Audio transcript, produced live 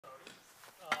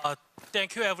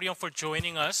Thank you everyone for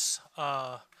joining us.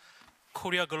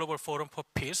 Korea Global Forum for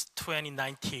Peace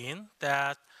 2019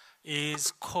 that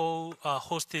is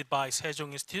hosted by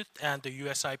Sejong Institute and the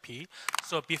USIP.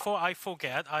 So before I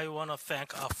forget, I want to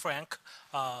thank Frank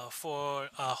for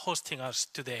hosting us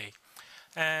today.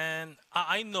 And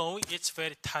I know it's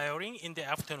very tiring in the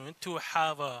afternoon to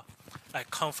have a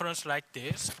conference like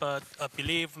this, but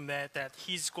believe me that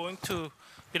it's going to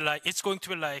be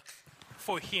like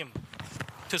for him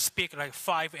to speak like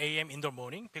 5 a.m. in the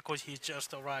morning because he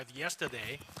just arrived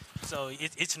yesterday. So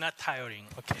it's not tiring,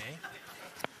 okay?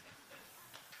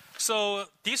 So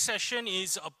this session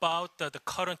is about the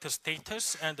current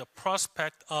status and the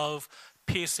prospect of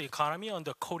peace economy on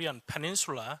the Korean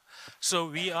Peninsula. So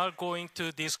we are going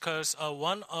to discuss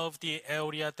one of the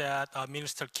areas that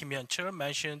Minister Kim Hyun-chul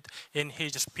mentioned in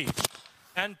his speech.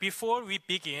 And before we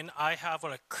begin, I have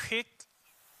a quick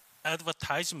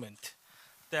advertisement.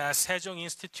 The Sejong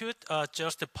Institute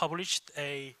just published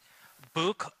a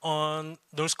book on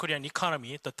North Korean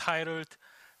economy, the titled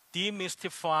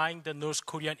Demystifying the North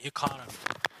Korean Economy.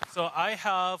 So I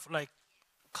have like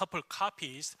a couple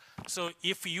copies. So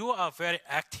if you are very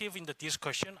active in the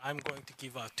discussion, I'm going to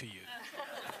give out to you.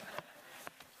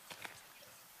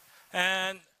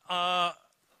 And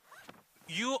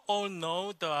you all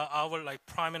know our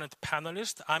prominent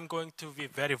panelists. I'm going to be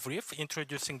very brief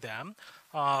introducing them.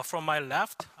 From my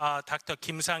left, Dr.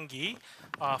 Kim Sang-gi,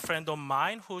 a friend of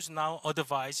mine who's now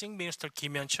advising Minister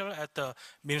Kim Hyun-chul at the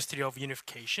Ministry of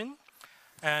Unification,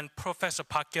 and Professor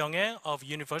Park Kyung-hye of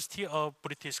University of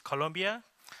British Columbia,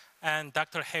 and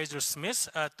Dr. Hazel Smith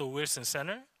at the Wilson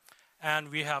Center, and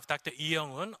we have Dr. Lee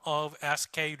Young-eun of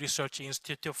SK Research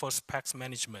Institute for Specs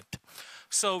Management.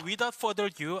 So without further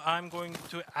ado, I'm going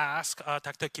to ask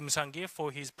Dr. Kim Sang-gi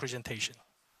for his presentation.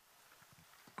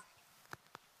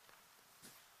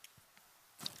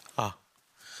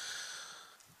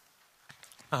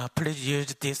 Please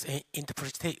use this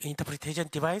interpretation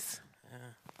device.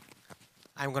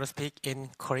 I'm going to speak in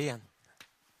Korean.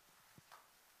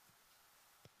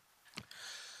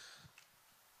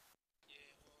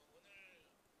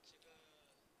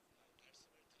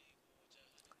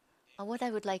 What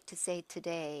I would like to say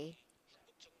today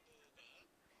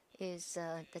is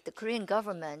that the Korean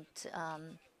government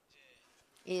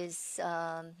is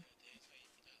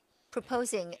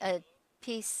proposing a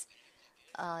peace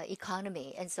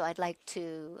economy, and so I'd like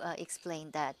to explain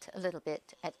that a little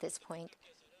bit at this point.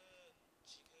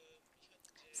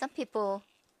 Some people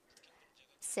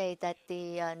say that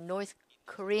the North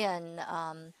Korean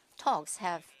talks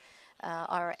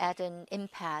are at an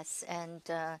impasse, and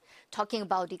talking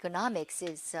about economics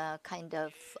is kind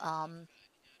of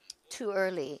too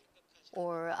early,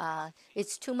 or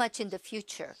it's too much in the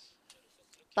future.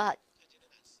 But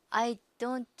I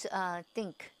don't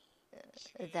think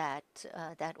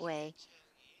that way.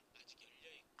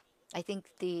 I think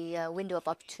the window of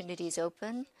opportunity is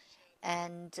open,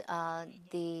 and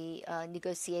the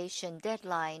negotiation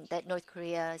deadline that North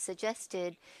Korea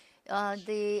suggested,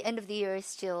 the end of the year is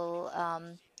still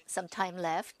some time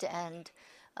left, and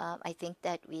I think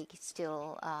that we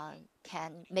still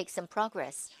can make some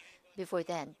progress before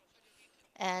then.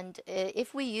 And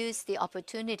if we use the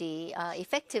opportunity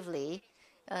effectively,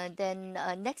 then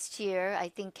next year, I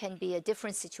think, can be a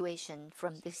different situation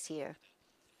from this year.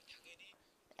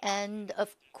 And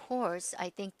of course, I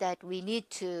think that we need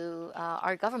to,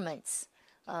 our governments,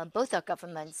 both our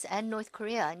governments and North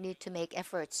Korea need to make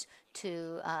efforts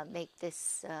to make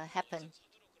this happen.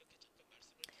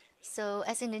 So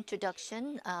as an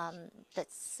introduction,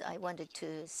 I wanted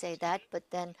to say that, but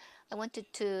then I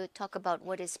wanted to talk about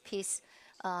what is peace,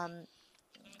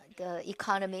 the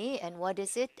economy, and what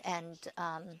is it, and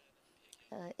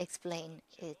explain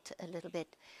it a little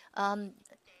bit.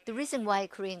 The reason why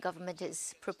Korean government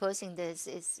is proposing this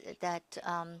is that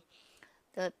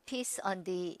the peace on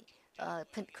the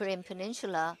Korean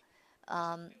Peninsula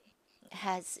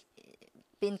has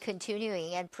been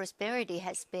continuing, and prosperity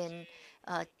has been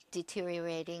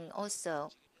deteriorating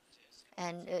also.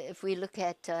 And if we look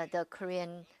at the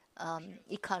Korean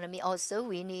economy also,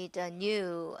 we need a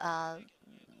new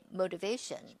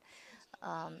motivation.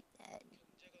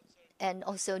 And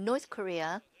also North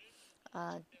Korea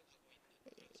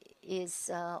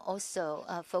is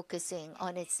also focusing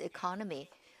on its economy.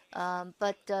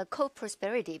 But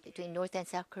co-prosperity between North and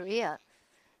South Korea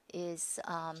is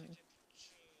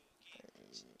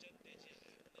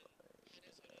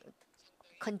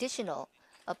conditional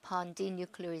upon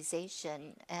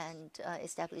denuclearization and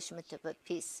establishment of a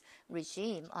peace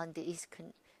regime on the East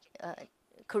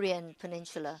Korean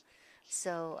Peninsula.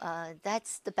 So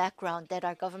that's the background that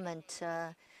our government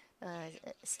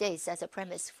stays as a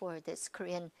premise for this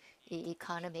Korean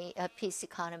economy, peace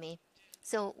economy.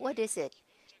 So what is it?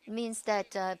 It means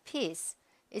that peace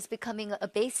is becoming a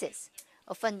basis,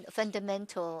 a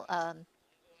fundamental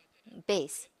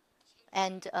base,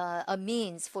 and a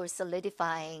means for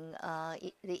solidifying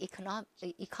the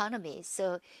economy.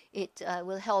 So it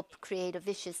will help create a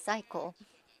vicious cycle.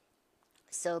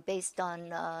 So based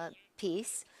on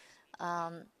peace,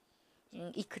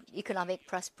 economic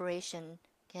prosperation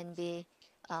can be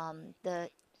the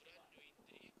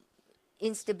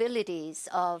instabilities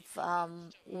of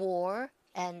war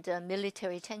and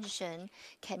military tension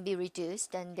can be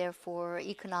reduced, and therefore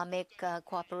economic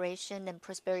cooperation and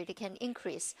prosperity can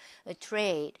increase.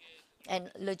 Trade and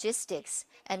logistics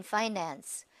and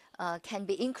finance can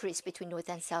be increased between North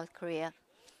and South Korea.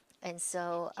 And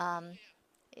so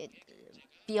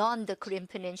beyond the Korean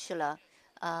Peninsula,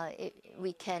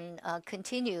 we can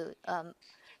continue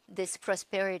this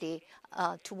prosperity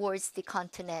towards the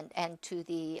continent and to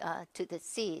the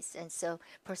seas, and so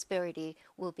prosperity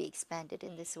will be expanded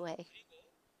in this way.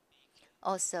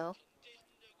 Also,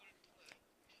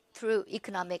 through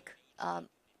economic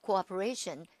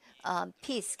cooperation,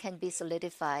 peace can be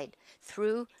solidified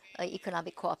through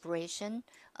economic cooperation.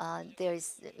 There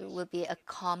will be a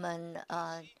common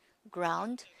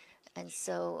ground, and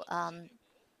so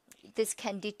this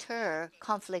can deter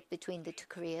conflict between the two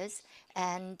Koreas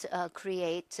and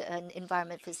create an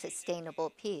environment for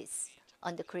sustainable peace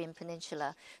on the Korean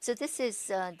Peninsula. So this is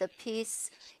the peace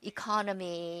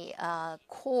economy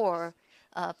core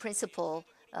principle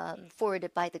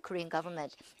forwarded by the Korean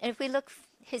government. And if we look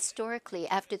historically,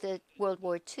 after the World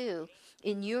War II,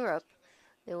 in Europe,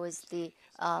 there was the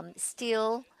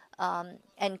steel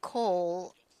and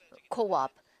coal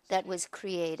co-op that was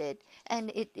created,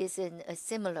 and it is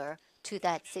similar to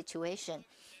that situation.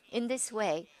 In this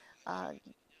way,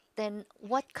 then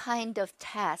what kind of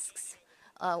tasks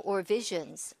or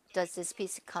visions does this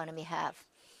peace economy have?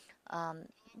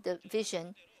 The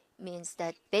vision means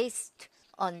that based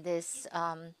on this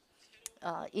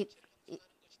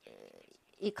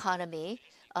economy,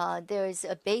 there is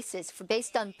a basis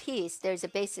based on peace. There's a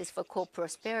basis for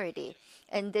co-prosperity,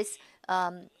 and this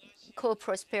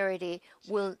co-prosperity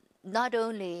will not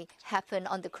only happen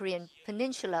on the Korean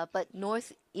Peninsula, but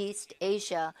Northeast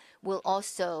Asia will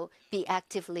also be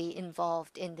actively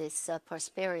involved in this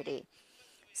prosperity.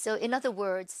 So, in other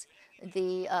words,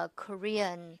 the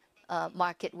Korean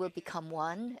market will become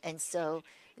one, and so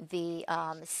the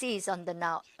seas on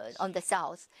the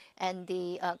south and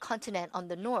the continent on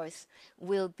the north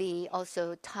will be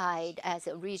also tied as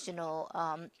a regional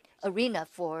arena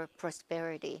for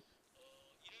prosperity.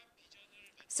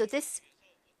 So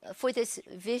for this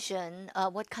vision,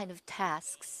 what kind of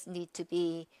tasks need to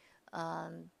be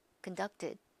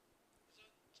conducted?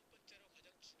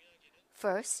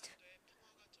 First,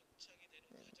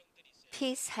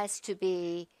 peace has to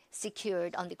be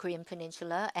secured on the Korean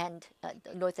Peninsula, and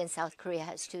North and South Korea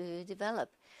has to develop.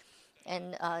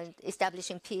 And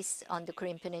establishing peace on the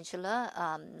Korean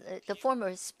Peninsula, the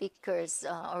former speakers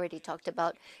already talked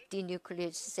about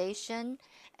denuclearization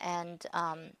and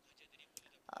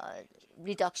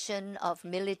reduction of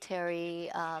military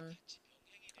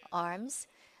arms.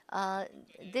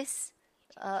 This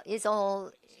is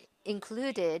all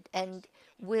included and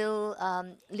will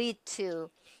lead to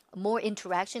more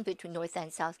interaction between North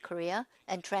and South Korea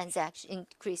and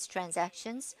increased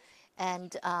transactions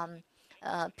and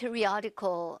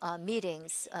periodical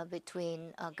meetings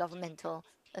between governmental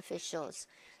officials.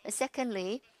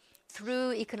 Secondly,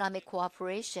 through economic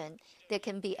cooperation, there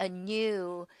can be a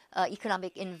new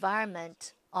economic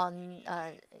environment on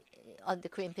the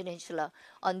Korean Peninsula.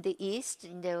 On the east,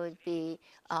 there would be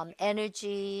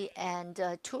energy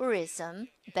and tourism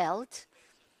belt.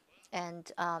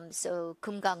 And so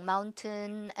Kumgang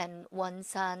Mountain and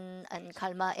Wonsan and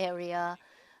Kalma area,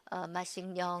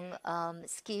 Masingyong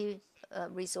ski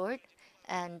resort,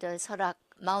 and Sorak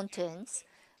Mountains,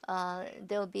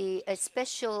 there will be a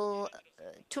special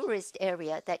tourist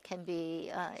area that can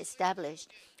be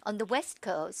established. On the west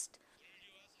coast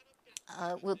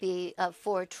will be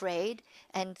for trade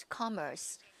and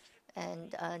commerce,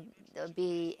 and there will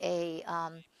be a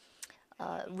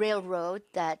railroad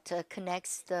that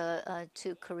connects the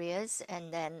two Koreas,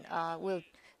 and then will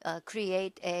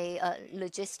create a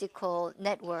logistical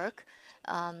network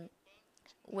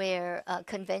where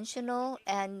conventional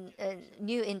and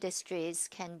new industries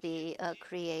can be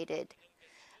created.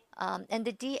 And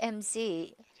the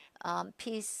DMZ,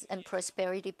 Peace and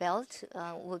Prosperity Belt,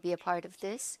 will be a part of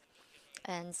this.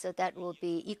 And so that will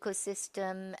be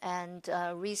ecosystem and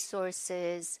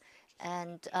resources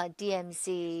and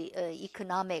DMZ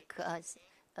economic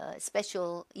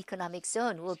special economic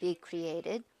zone will be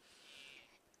created.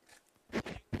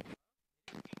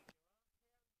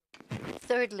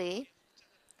 Thirdly,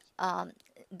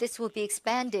 this will be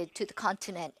expanded to the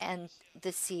continent and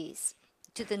the seas.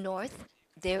 To the north,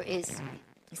 there is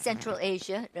Central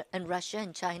Asia and Russia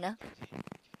and China.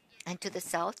 And to the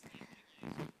south,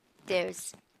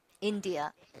 there's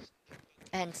India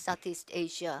and Southeast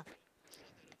Asia.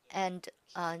 And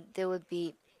there will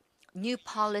be new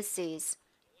policies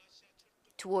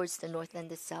towards the north and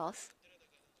the south.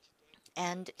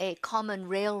 And a common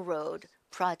railroad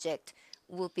project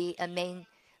will be a main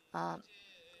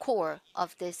core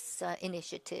of this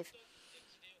initiative.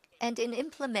 And in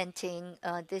implementing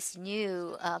this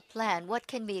new plan, what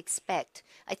can we expect?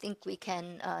 I think we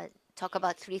can talk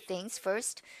about three things.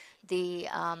 First, the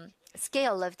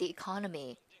scale of the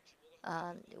economy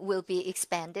will be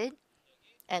expanded,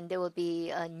 and there will be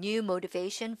a new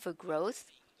motivation for growth.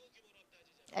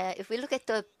 If we look at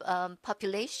the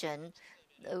population,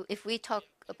 if we talk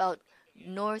about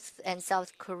North and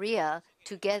South Korea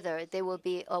together, there will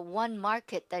be one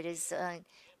market that is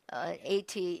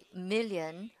 80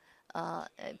 million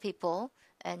people.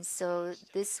 And so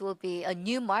this will be a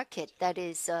new market that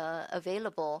is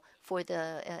available for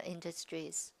the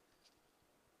industries.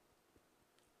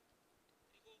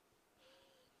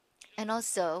 And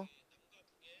also,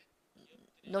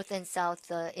 North and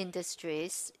South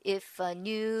industries, if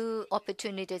new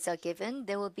opportunities are given,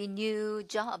 there will be new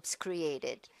jobs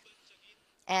created.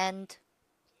 And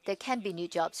there can be new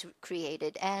jobs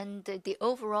created. And the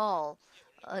overall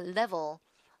level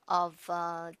of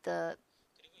the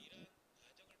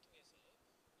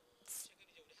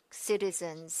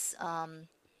citizens'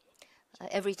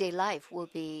 everyday life will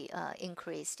be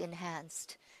increased,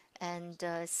 enhanced. And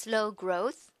slow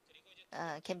growth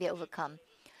can be overcome.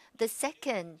 The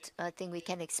second thing we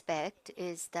can expect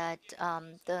is that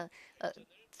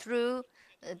through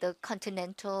the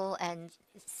continental and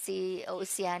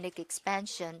oceanic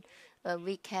expansion,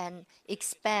 we can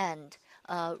expand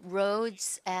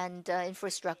roads and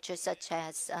infrastructure such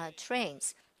as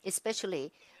trains,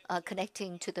 especially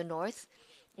connecting to the north,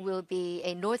 will be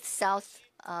a north-south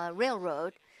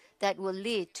railroad that will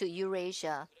lead to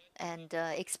Eurasia and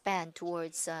expand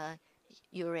towards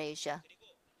Eurasia.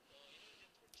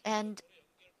 And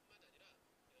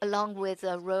along with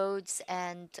roads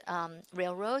and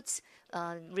railroads,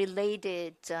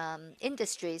 related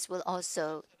industries will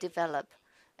also develop.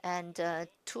 And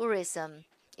tourism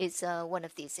is one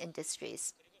of these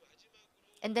industries.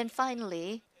 And then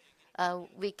finally,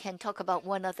 we can talk about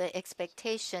one other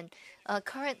expectation.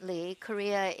 Currently,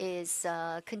 Korea is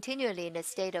continually in a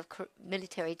state of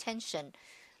military tension.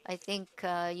 I think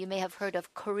you may have heard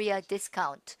of Korea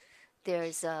discount.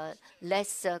 There's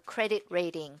less credit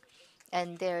rating,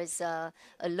 and there's a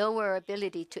lower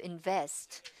ability to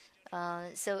invest.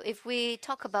 So if we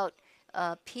talk about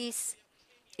peace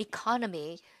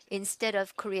economy, instead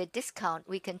of Korea discount,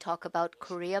 we can talk about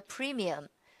Korea premium.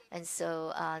 And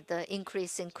so the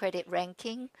increase in credit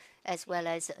ranking, as well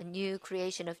as a new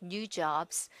creation of new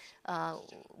jobs,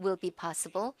 will be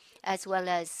possible, as well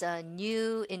as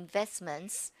new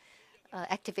investments,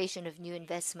 activation of new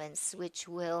investments, which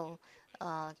will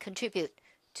contribute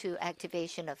to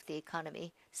activation of the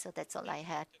economy. So that's all I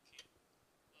had.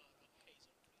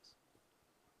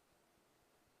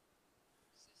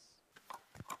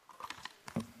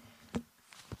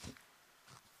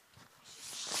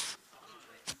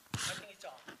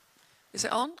 Is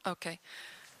it on? Okay.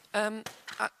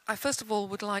 I first of all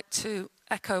would like to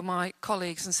echo my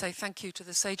colleagues and say thank you to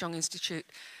the Sejong Institute,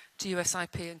 to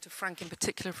USIP, and to Frank in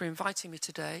particular for inviting me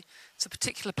today. It's a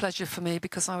particular pleasure for me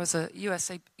because I was a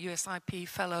USIP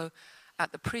fellow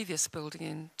at the previous building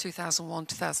in 2001,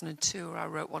 2002, where I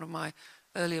wrote one of my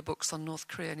earlier books on North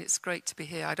Korea, and it's great to be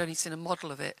here. I'd only seen a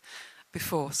model of it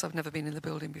before, so I've never been in the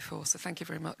building before, so thank you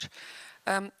very much.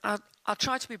 I'll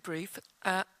try to be brief,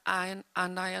 and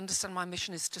I understand my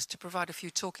mission is just to provide a few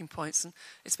talking points, and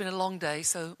it's been a long day,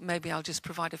 so maybe I'll just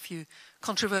provide a few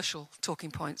controversial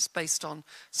talking points based on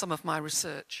some of my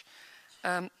research.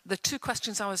 The two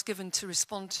questions I was given to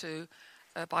respond to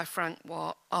by Frank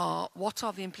are what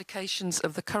are the implications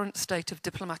of the current state of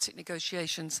diplomatic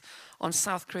negotiations on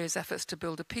South Korea's efforts to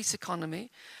build a peace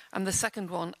economy? And the second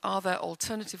one, are there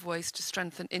alternative ways to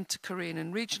strengthen inter-Korean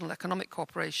and regional economic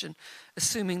cooperation,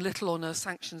 assuming little or no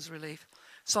sanctions relief?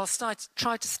 So I'll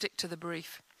try to stick to the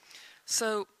brief.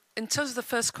 So in terms of the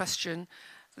first question,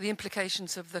 the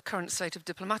implications of the current state of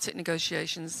diplomatic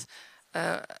negotiations,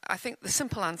 I think the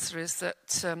simple answer is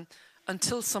that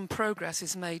until some progress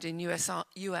is made in US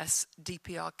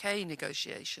DPRK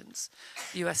negotiations,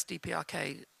 US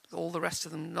DPRK all the rest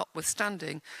of them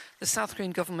notwithstanding, the South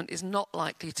Korean government is not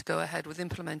likely to go ahead with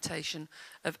implementation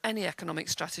of any economic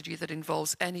strategy that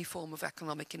involves any form of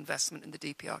economic investment in the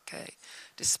DPRK,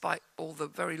 despite all the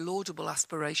very laudable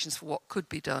aspirations for what could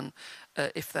be done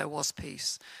if there was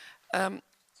peace. And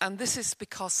this is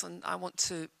because, and I want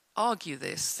to argue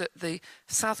this, that the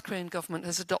South Korean government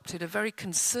has adopted a very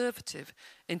conservative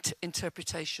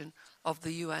interpretation of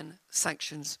the UN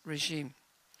sanctions regime.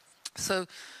 So,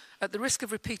 at the risk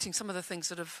of repeating some of the things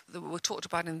that were talked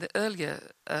about in the earlier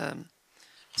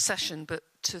session, but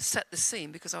to set the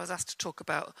scene, because I was asked to talk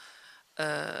about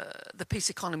the peace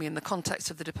economy in the context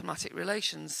of the diplomatic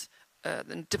relations,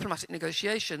 the diplomatic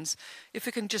negotiations, if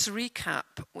we can just recap,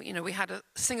 you know, we had a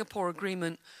Singapore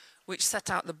agreement which set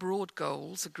out the broad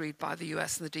goals agreed by the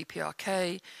US and the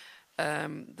DPRK,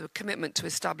 the commitment to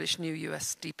establish new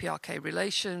US-DPRK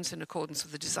relations in accordance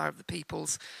with the desire of the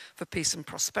peoples for peace and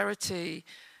prosperity,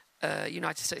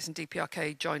 United States and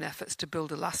DPRK joint efforts to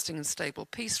build a lasting and stable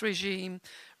peace regime,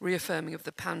 reaffirming of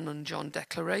the Panmunjom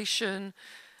Declaration,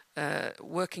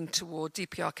 working toward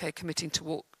DPRK committing to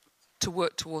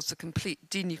work towards the complete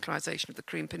denuclearization of the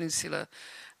Korean Peninsula,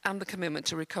 and the commitment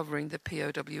to recovering the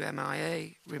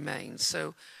POWMIA remains.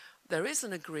 So there is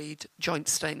an agreed joint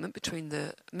statement between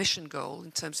the mission goal in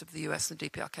terms of the US and the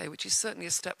DPRK, which is certainly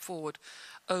a step forward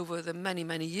over the many,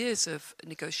 many years of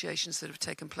negotiations that have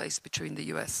taken place between the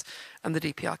US and the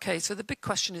DPRK. So the big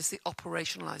question is the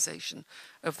operationalization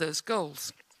of those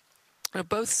goals. Now,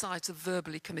 both sides are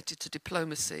verbally committed to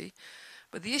diplomacy,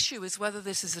 but the issue is whether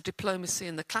this is a diplomacy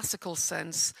in the classical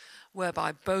sense,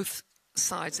 whereby both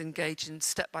sides engage in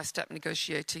step-by-step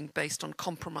negotiating based on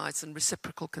compromise and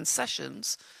reciprocal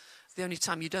concessions. The only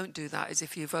time you don't do that is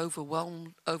if you've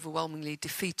overwhelmingly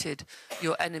defeated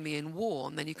your enemy in war,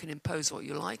 and then you can impose what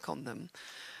you like on them.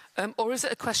 Or is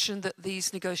it a question that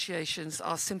these negotiations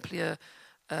are simply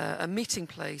a meeting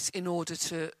place in order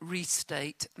to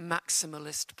restate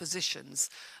maximalist positions?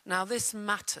 Now, this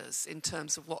matters in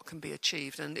terms of what can be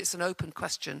achieved, and it's an open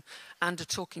question and a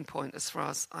talking point as far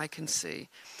as I can see.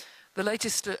 The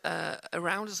latest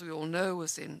around, as we all know,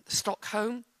 was in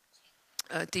Stockholm.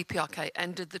 DPRK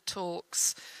ended the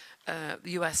talks.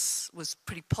 The US was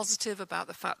pretty positive about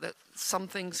the fact that some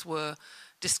things were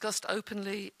discussed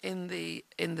openly in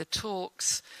the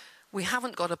talks. We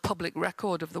haven't got a public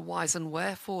record of the whys and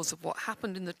wherefores of what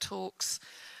happened in the talks,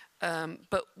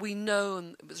 but we know,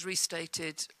 and it was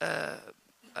restated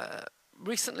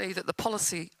recently, that the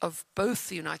policy of both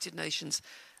the United Nations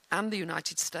and the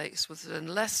United States was that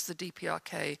unless the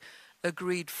DPRK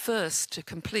agreed first to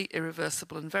complete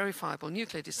irreversible and verifiable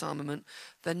nuclear disarmament,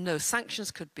 then no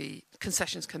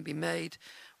concessions can be made,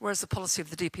 whereas the policy of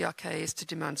the DPRK is to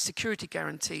demand security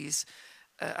guarantees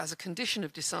as a condition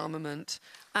of disarmament,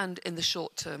 and in the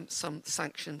short term, some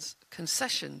sanctions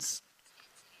concessions.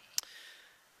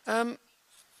 I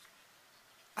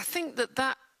think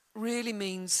that really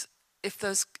means if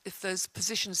those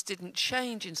positions didn't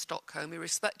change in Stockholm,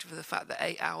 irrespective of the fact that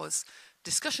 8 hours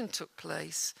discussion took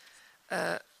place,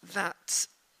 that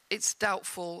it's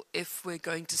doubtful if we're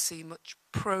going to see much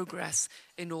progress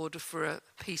in order for a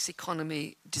peace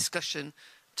economy discussion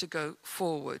to go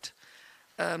forward.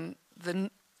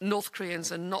 The North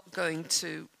Koreans are not going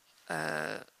to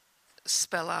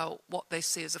spell out what they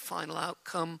see as a final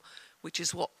outcome, which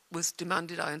is what was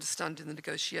demanded, I understand, in the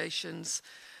negotiations.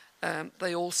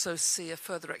 They also see a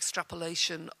further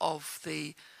extrapolation of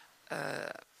the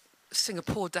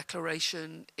Singapore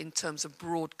Declaration in terms of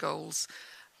broad goals,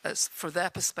 as for their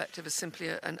perspective, as simply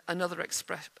another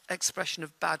expression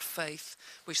of bad faith,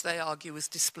 which they argue was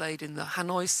displayed in the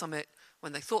Hanoi summit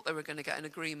when they thought they were going to get an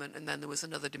agreement, and then there was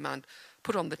another demand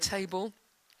put on the table.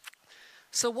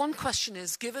 So one question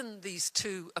is, given these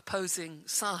two opposing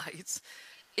sides,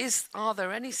 are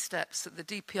there any steps that the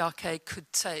DPRK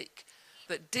could take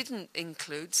that didn't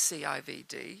include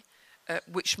CIVD,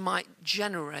 which might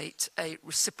generate a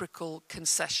reciprocal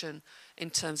concession in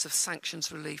terms of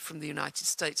sanctions relief from the United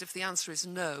States? If the answer is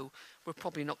no, we're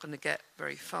probably not going to get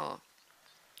very far.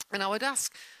 And I would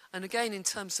ask, and again, in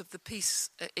terms of the peace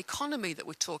economy that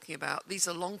we're talking about, these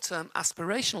are long-term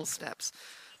aspirational steps,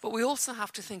 but we also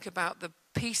have to think about the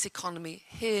peace economy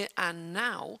here and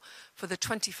now for the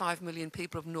 25 million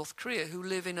people of North Korea who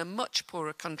live in a much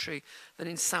poorer country than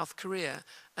in South Korea,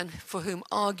 and for whom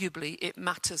arguably it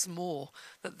matters more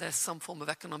that there's some form of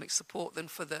economic support than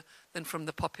from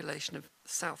the population of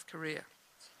South Korea.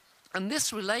 And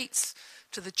this relates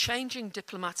to the changing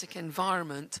diplomatic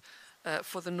environment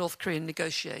for the North Korean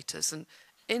negotiators. And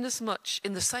in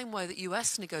the same way that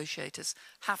US negotiators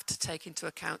have to take into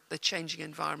account the changing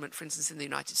environment, for instance, in the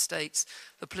United States,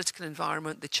 the political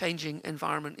environment, the changing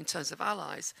environment in terms of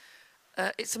allies,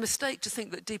 it's a mistake to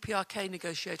think that DPRK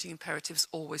negotiating imperatives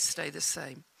always stay the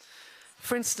same.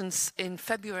 For instance, in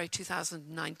February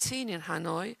 2019 in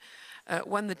Hanoi,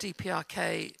 when the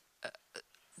DPRK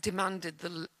demanded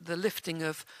the lifting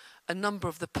of a number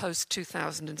of the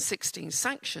post-2016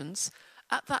 sanctions,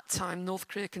 at that time, North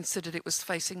Korea considered it was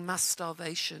facing mass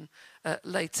starvation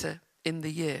later in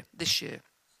the year, this year.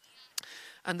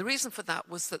 And the reason for that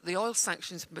was that the oil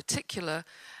sanctions in particular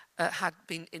had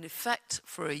been in effect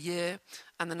for a year,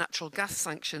 and the natural gas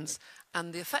sanctions,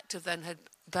 and the effect of them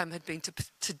had been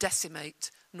to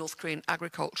decimate North Korean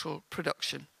agricultural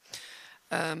production.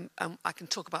 And I can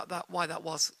talk about that, why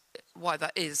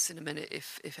that is in a minute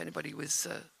if anybody was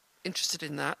interested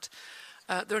in that.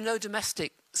 There are no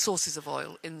domestic sources of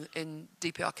oil in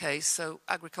DPRK, so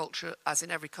agriculture, as in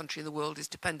every country in the world, is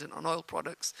dependent on oil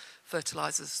products,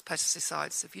 fertilizers,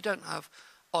 pesticides. If you don't have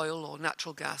oil or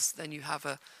natural gas, then you have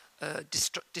a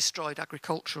destroyed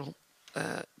agricultural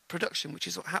production, which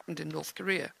is what happened in North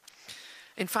Korea.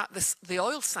 In fact, the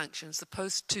oil sanctions, the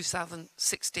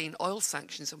post-2016 oil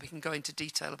sanctions, and we can go into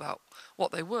detail about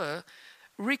what they were,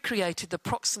 recreated the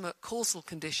proximate causal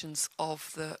conditions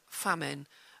of the famine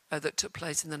that took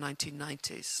place in the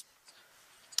 1990s.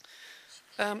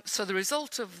 So the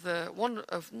result of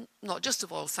not just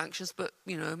of oil sanctions, but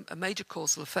a major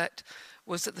causal effect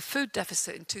was that the food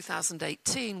deficit in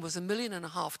 2018 was 1.5 million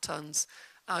tons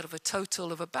out of a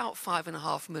total of about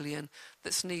 5.5 million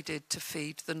that's needed to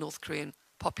feed the North Korean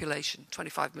population,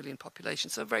 25 million population.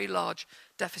 So a very large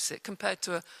deficit compared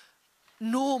to a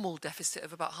normal deficit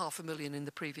of about 500,000 in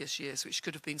the previous years, which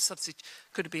could have been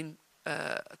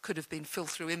filled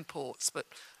through imports. But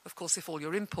of course, if all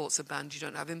your imports are banned, you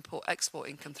don't have export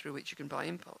income through which you can buy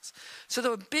imports. So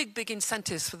there were big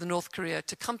incentives for the North Korea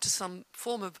to come to some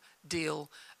form of deal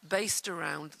based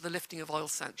around the lifting of oil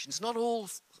sanctions. Not all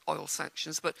oil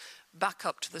sanctions, but back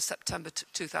up to the September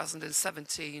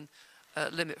 2017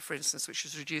 limit, for instance, which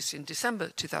was reduced in December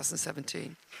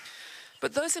 2017.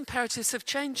 But those imperatives have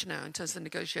changed now in terms of the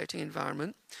negotiating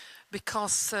environment,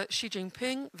 because Xi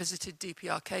Jinping visited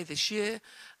DPRK this year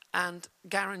and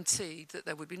guaranteed that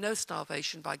there would be no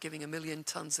starvation by giving 1 million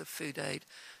tons of food aid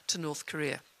to North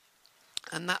Korea.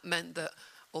 And that meant that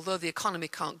although the economy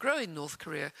can't grow in North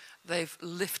Korea, they've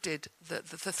lifted the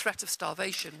threat of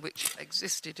starvation, which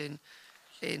existed at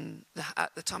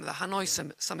the time of the Hanoi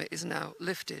summit, is now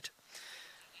lifted.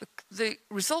 The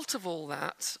result of all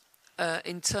that,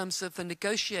 in terms of the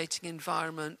negotiating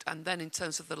environment and then in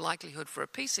terms of the likelihood for a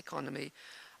peace economy,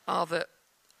 are that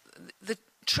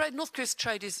North Korea's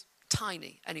trade is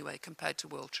tiny anyway compared to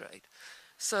world trade.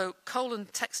 So coal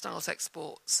and textiles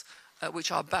exports,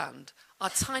 which are banned, are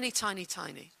tiny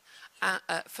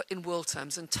in world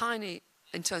terms, and tiny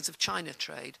in terms of China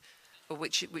trade,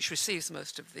 which receives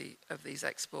most of these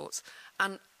exports.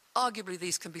 And arguably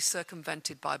these can be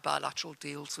circumvented by bilateral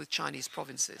deals with Chinese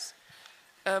provinces.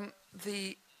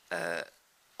 The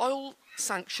oil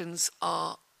sanctions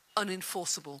are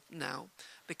unenforceable now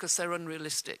because they're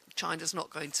unrealistic. China's not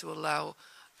going to allow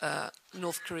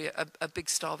North Korea a big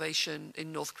starvation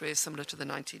in North Korea similar to the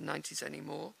 1990s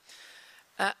anymore.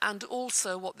 And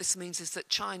also what this means is that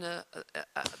China,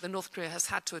 the North Korea has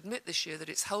had to admit this year that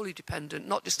it's wholly dependent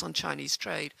not just on Chinese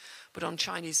trade, but on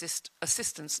Chinese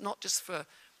assistance, not just for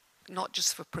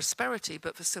prosperity,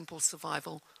 but for simple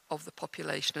survival of the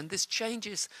population. And this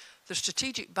changes the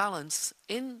strategic balance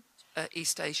in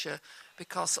East Asia,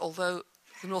 because although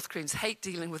the North Koreans hate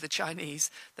dealing with the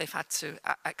Chinese, they've had to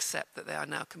accept that they are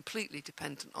now completely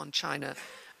dependent on China.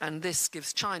 And this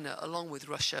gives China, along with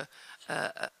Russia,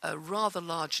 a rather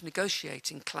large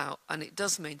negotiating clout. And it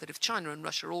does mean that if China and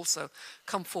Russia also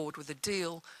come forward with a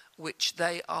deal, which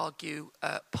they argue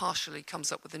partially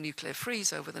comes up with a nuclear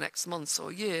freeze over the next months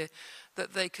or year,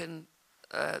 that they could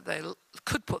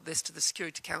put this to the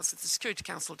Security Council. If the Security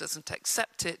Council doesn't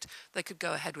accept it, they could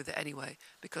go ahead with it anyway,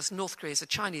 because North Korea is a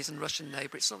Chinese and Russian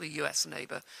neighbour. It's not a US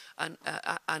neighbour, and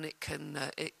it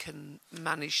can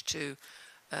manage to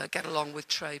get along with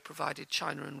trade, provided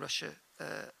China and Russia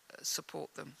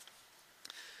support them.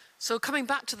 So coming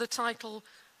back to the title,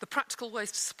 the practical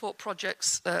ways to support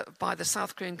projects by the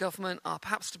South Korean government are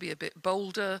perhaps to be a bit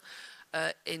bolder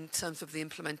in terms of the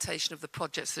implementation of the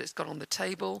projects that it's got on the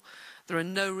table. There are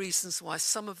no reasons why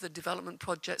some of the development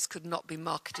projects could not be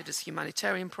marketed as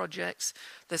humanitarian projects.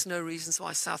 There's no reasons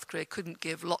why South Korea couldn't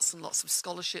give lots and lots of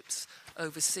scholarships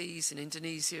overseas, in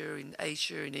Indonesia, in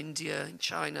Asia, in India, in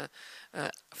China,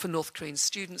 for North Korean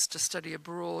students to study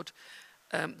abroad.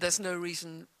 there's no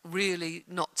reason really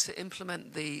not to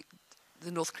implement the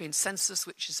North Korean census,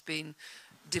 which has been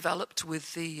developed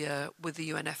with the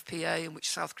UNFPA, and which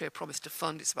South Korea promised to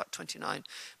fund. It's about $29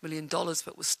 million,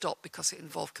 but was stopped because it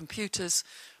involved computers.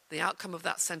 The outcome of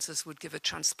that census would give a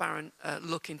transparent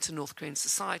look into North Korean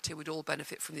society. We'd all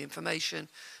benefit from the information.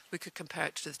 We could compare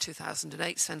it to the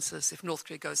 2008 census. If North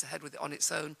Korea goes ahead with it on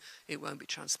its own, it won't be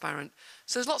transparent.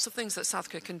 So there's lots of things that South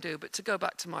Korea can do. But to go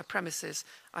back to my premises,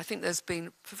 I think there's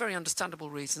been, for very understandable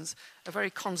reasons, a very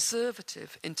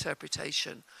conservative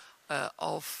interpretation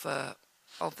of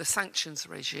the sanctions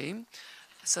regime.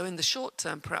 So in the short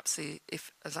term, perhaps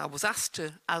as I was asked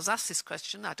this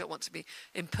question, I don't want to be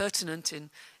impertinent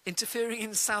in interfering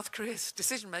in South Korea's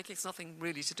decision-making. It's nothing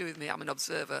really to do with me. I'm an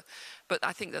observer. But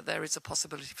I think that there is a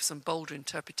possibility for some bolder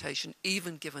interpretation,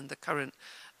 even given the current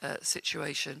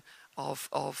situation of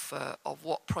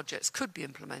what projects could be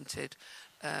implemented,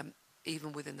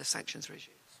 even within the sanctions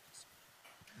regime.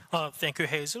 Thank you,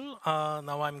 Hazel.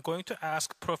 Now I'm going to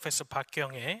ask Professor Park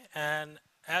Kyung-hee, and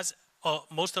as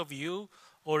most of you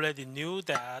already knew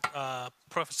that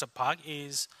Professor Park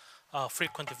is a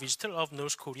frequent visitor of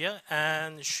North Korea,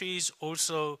 and she's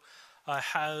also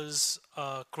has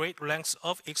great lengths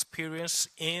of experience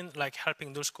in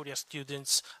helping North Korea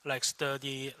students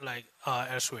study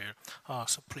elsewhere.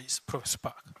 So please, Professor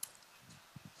Park.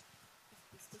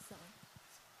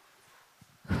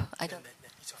 I don't.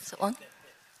 So on.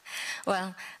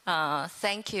 Well,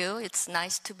 thank you. It's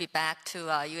nice to be back to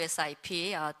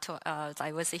USIP.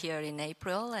 I was here in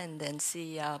April, and then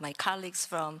see my colleagues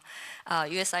from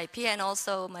USIP and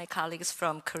also my colleagues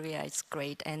from Korea. It's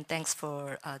great, and thanks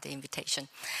for the invitation.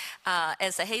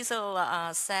 As Hazel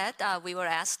said, we were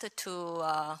asked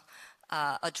to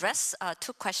address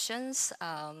two questions,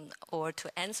 or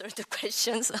to answer the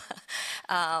questions.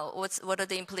 What are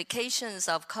the implications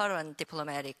of current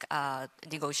diplomatic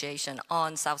negotiation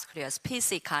on South Korea's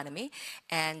peace economy,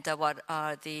 and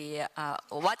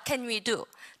what can we do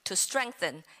to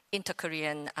strengthen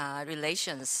inter-Korean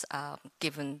relations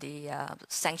given the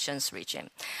sanctions regime?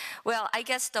 Well, I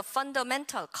guess the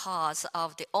fundamental cause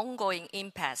of the ongoing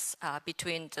impasse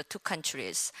between the two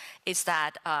countries is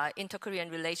that inter-Korean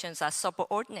relations are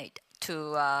subordinate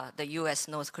to the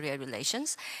U.S.-North Korea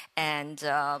relations, and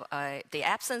the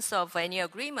absence of any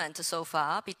agreement so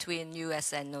far between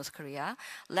U.S. and North Korea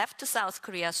left South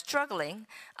Korea struggling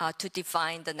to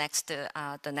define the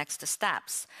next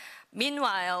steps.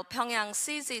 Meanwhile, Pyongyang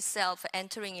sees itself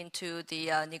entering into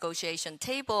the negotiation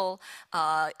table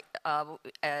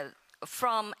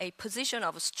from a position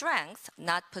of strength,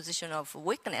 not position of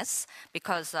weakness,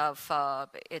 because of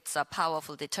its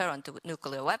powerful deterrent to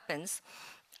nuclear weapons,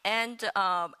 and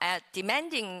at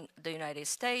demanding the United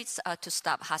States to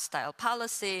stop hostile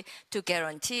policy, to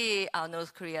guarantee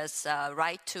North Korea's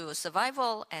right to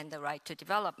survival and the right to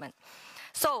development.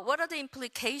 So what are the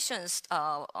implications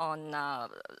on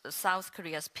South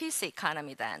Korea's peace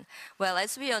economy then? Well,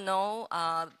 as we all know,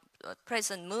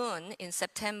 President Moon in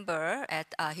September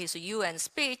at his UN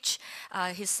speech,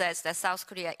 he says that South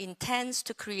Korea intends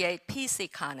to create peace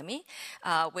economy,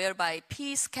 whereby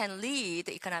peace can lead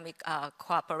economic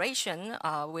cooperation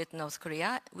with North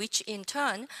Korea, which in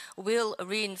turn will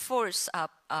reinforce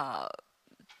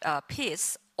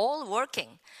peace, all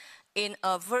working in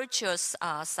a virtuous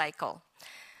cycle.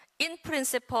 In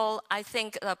principle, I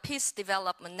think the peace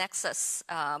development nexus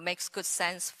makes good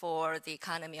sense for the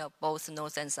economy of both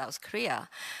North and South Korea.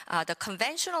 The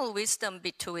conventional wisdom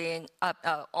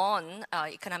on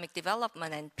economic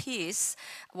development and peace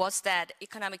was that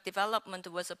economic development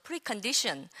was a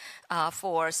precondition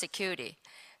for security.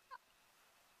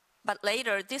 But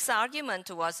later, this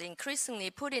argument was increasingly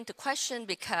put into question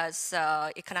because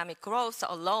economic growth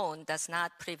alone does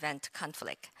not prevent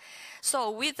conflict.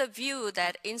 So with the view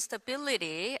that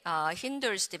instability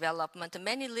hinders development,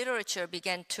 many literature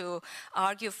began to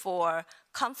argue for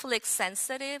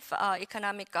conflict-sensitive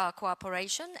economic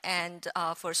cooperation and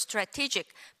for strategic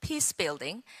peace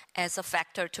building as a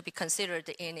factor to be considered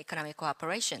in economic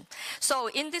cooperation. So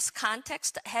in this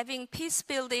context, having peace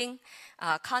building,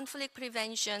 conflict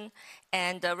prevention,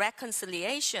 and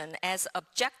reconciliation as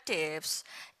objectives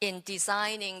in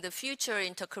designing the future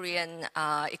inter-Korean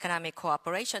economic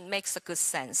cooperation makes a good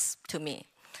sense to me.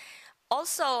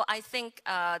 Also, I think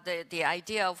the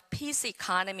idea of peace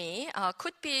economy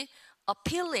could be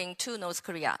appealing to North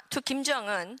Korea. To Kim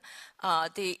Jong-un,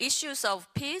 the issues of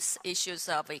peace, issues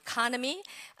of economy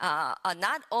are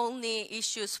not only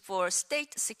issues for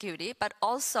state security, but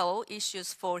also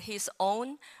issues for his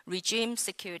own regime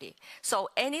security. So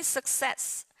any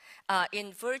success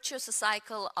in virtuous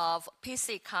cycle of peace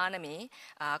economy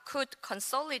could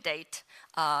consolidate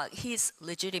his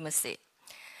legitimacy.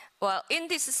 Well, in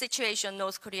this situation,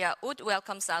 North Korea would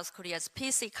welcome South Korea's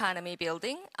peace economy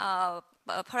building,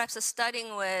 perhaps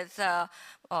starting with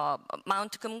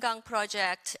Mount Kumgang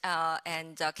project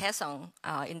and Kaesong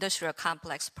industrial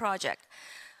complex project.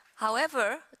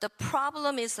 However, the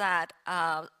problem is that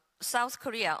South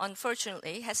Korea,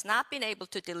 unfortunately, has not been able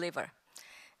to deliver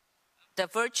the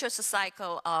virtuous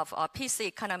cycle of peace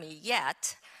economy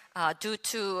yet due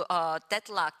to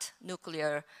deadlocked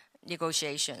nuclear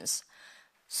negotiations.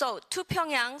 So to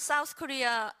Pyongyang, South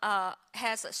Korea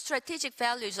has strategic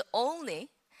values only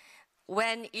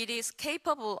when it is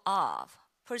capable of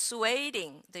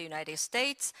persuading the United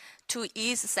States to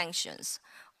ease sanctions,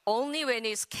 only when it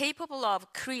is capable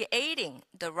of creating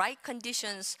the right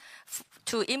conditions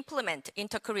to implement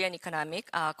inter-Korean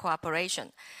economic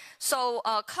cooperation. So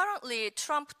currently,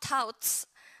 Trump touts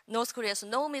North Korea's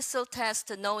no missile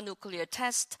test, no nuclear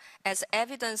test as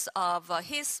evidence of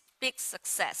his big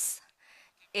success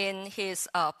in his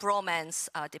bromance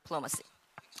diplomacy.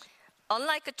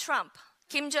 Unlike Trump,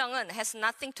 Kim Jong-un has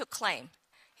nothing to claim.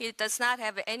 He does not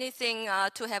have anything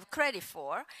to have credit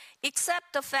for,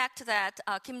 except the fact that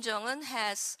Kim Jong-un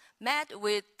has met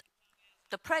with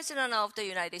the President of the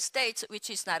United States, which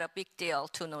is not a big deal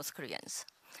to North Koreans.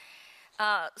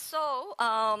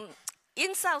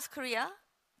 In South Korea,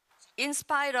 in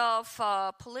spite of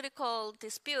political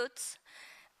disputes,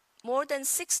 more than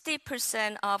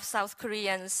 60% of South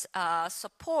Koreans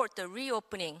support the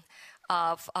reopening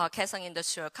of Kaesong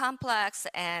Industrial Complex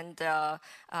and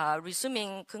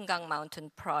resuming Kumgang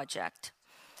Mountain project.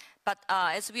 But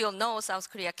as we all know, South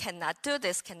Korea cannot do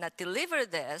this, cannot deliver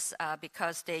this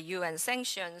because the UN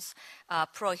sanctions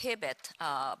prohibit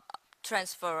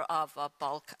transfer of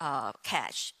bulk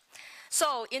cash.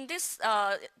 So in this,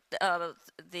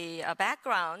 the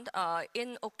background,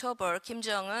 in October, Kim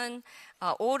Jong-un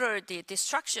ordered the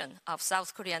destruction of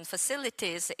South Korean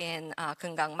facilities in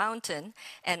Kumgang Mountain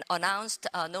and announced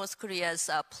North Korea's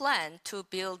plan to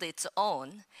build its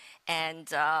own and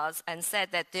said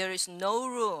that there is no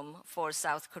room for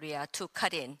South Korea to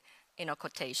cut in a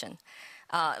quotation.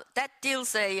 That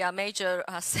deals a major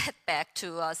setback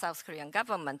to South Korean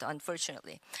government,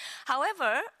 unfortunately.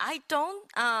 However, I don't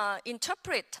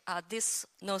interpret this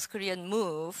North Korean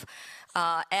move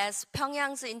as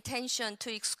Pyongyang's intention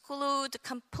to exclude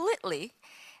completely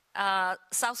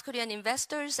South Korean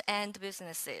investors and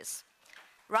businesses.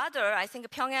 Rather, I think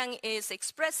Pyongyang is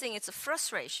expressing its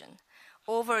frustration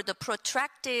over the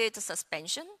protracted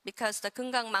suspension because the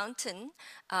Kumgang Mountain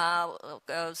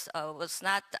was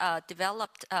not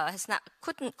developed,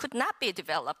 could not be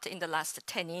developed in the last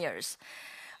 10 years.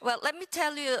 Well, let me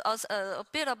tell you a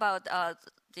bit about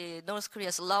the North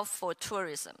Korea's love for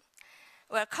tourism.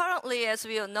 Well, currently, as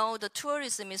we all know, the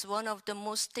tourism is one of the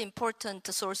most important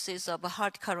sources of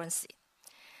hard currency.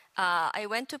 I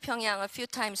went to Pyongyang a few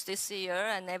times this year,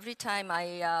 and every time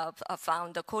I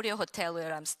found the Korea hotel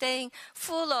where I'm staying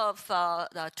full of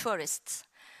tourists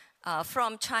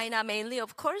from China mainly,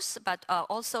 of course, but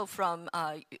also from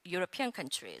European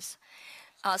countries.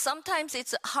 Sometimes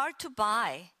it's hard to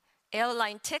buy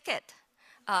airline ticket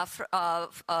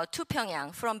to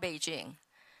Pyongyang from Beijing.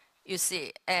 You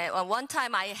see, one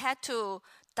time I had to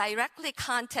directly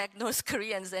contact North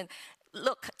Koreans and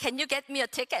look, can you get me a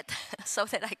ticket so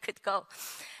that I could go?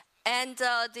 And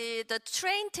the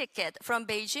train ticket from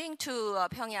Beijing to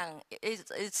Pyongyang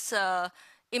is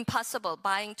impossible,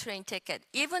 buying train ticket,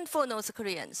 even for North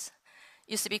Koreans,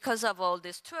 you see, because of all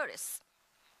these tourists.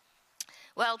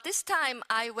 Well, this time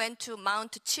I went to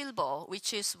Mount Chilbo,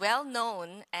 which is well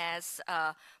known as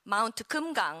Mount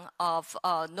Kumgang of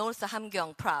North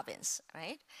Hamgyong province,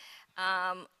 right?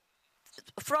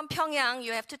 From Pyongyang,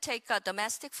 you have to take a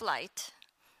domestic flight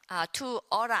to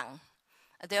Orang.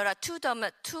 There are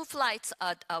two flights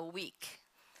a week.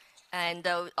 And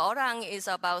Orang is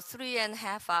about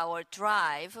 3.5 hour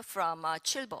drive from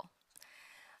Chilbo.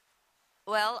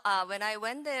 Well, when I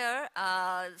went there,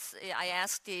 I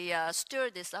asked the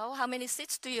stewardess, oh, how many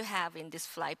seats do you have in this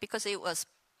flight? Because it was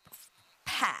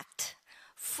packed,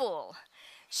 full.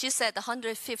 She said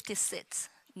 150 seats,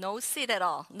 no seat at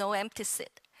all, no empty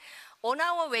seat. On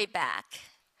our way back,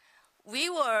 we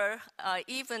were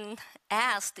even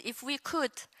asked if we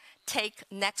could take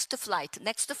next flight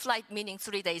meaning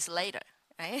 3 days later,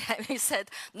 right? And we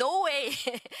said, no way.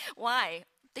 Why?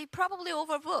 They probably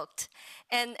overbooked.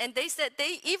 And they said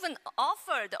they even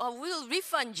offered, oh, we'll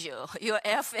refund you your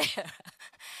airfare.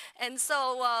 And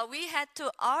so we had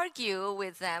to argue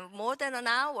with them more than an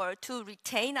hour to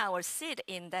retain our seat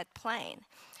in that plane.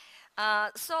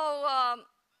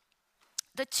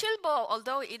 the Chilbo,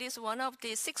 although it is one of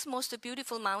the 6 most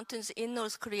beautiful mountains in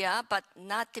North Korea, but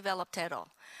not developed at all.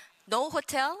 No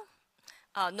hotel,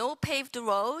 no paved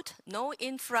road, no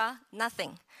infra,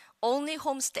 nothing, only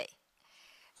homestay.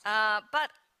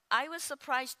 But I was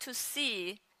surprised to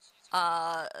see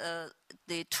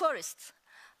the tourists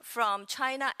from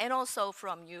China and also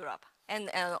from Europe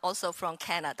and also from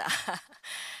Canada.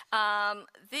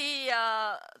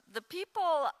 The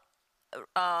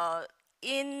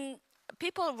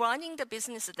people running the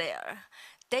business there,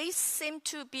 they seem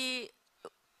to be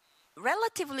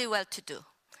relatively well-to-do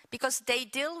because they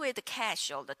deal with cash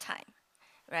all the time,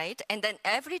 right? And then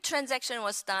every transaction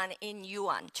was done in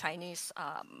yuan, Chinese,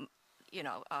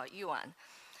 yuan.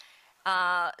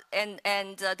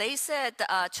 And they said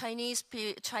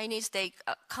Chinese they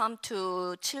come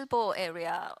to Chilbo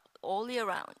area all year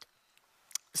round.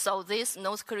 So these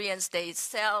North Koreans, they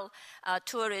sell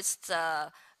tourists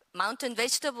mountain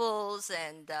vegetables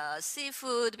and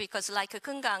seafood because like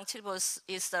Keungang, Chilbo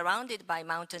is surrounded by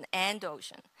mountain and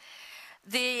ocean.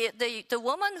 The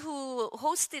woman who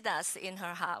hosted us in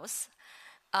her house,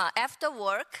 after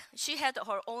work, she had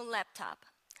her own laptop.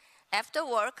 After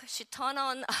work, she turned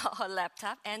on her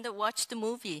laptop and watched the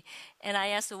movie. And I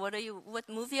asked her, what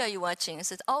movie are you watching? She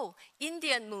said, oh,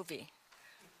 Indian movie.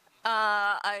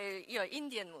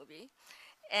 Indian movie.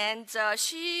 And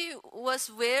she was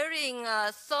wearing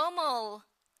a thermal,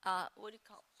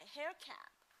 hair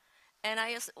cap. And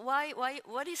I asked,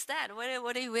 what is that?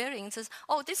 What are you wearing? She says,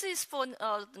 oh, this is for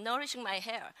nourishing my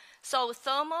hair. So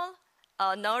thermal,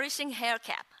 nourishing hair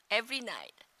cap every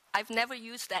night. I've never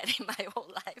used that in my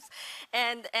whole life.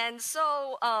 And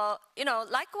so,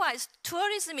 likewise,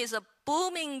 tourism is a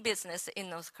booming business in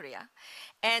North Korea.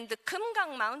 And the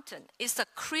Keungang Mountain is the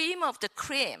cream of the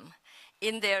cream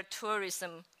in their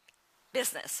tourism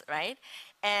business, right?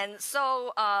 And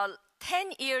so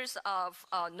 10 years of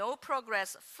no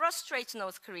progress frustrates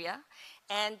North Korea.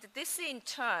 And this, in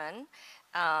turn,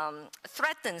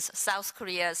 threatens South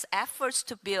Korea's efforts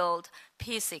to build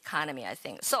peace economy, I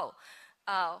think. So,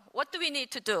 what do we need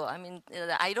to do? I mean,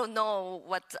 I don't know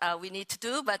what we need to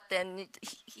do, but then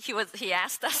he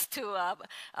asked us to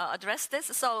address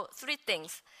this. So 3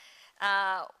 things.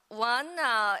 One,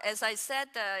 as I said,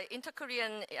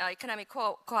 inter-Korean economic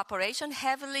cooperation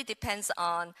heavily depends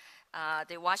on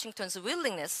the Washington's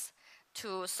willingness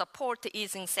to support the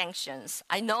easing sanctions.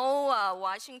 I know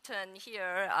Washington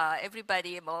here,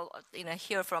 everybody,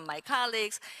 hear from my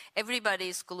colleagues, everybody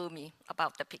is gloomy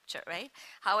about the picture, right?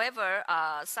 However,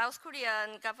 South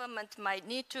Korean government might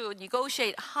need to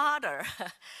negotiate harder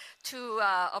to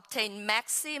obtain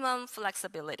maximum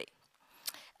flexibility.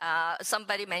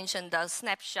 Somebody mentioned the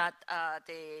snapshot,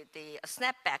 the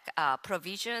snapback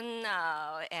provision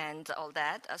and all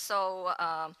that. So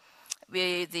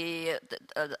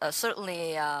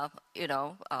certainly,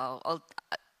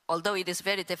 although it is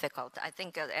very difficult, I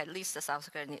think at least the South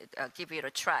Korea give it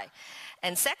a try.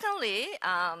 And secondly,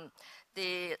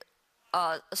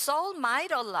 Seoul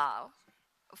might allow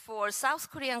for South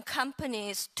Korean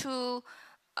companies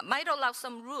might allow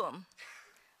some room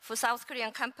for South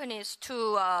Korean companies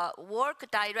to work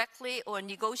directly or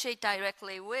negotiate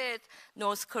directly with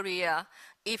North Korea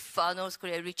if North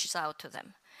Korea reaches out to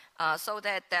them. So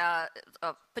that,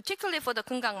 particularly for the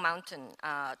Keungang Mountain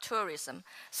tourism,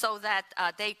 so that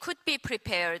they could be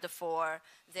prepared for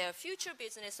their future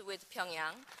business with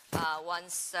Pyongyang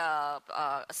once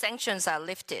sanctions are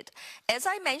lifted. As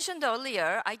I mentioned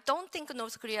earlier, I don't think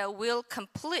North Korea will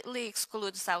completely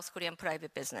exclude South Korean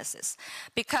private businesses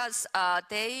because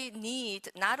they need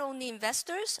not only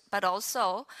investors, but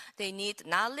also they need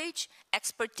knowledge,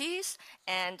 expertise,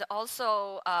 and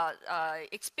also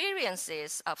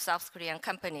experiences of South Korean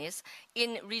companies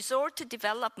in resort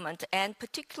development and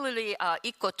particularly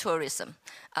ecotourism.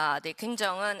 The Kim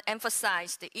Jong-un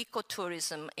emphasized the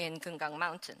ecotourism in Keungang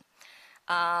Mountain.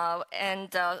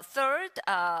 And third,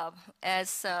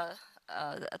 as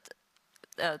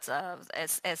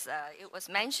it was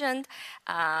mentioned,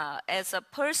 as a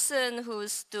person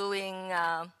who's doing,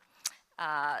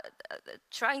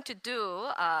 trying to do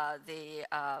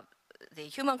the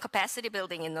human capacity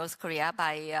building in North Korea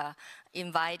by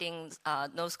inviting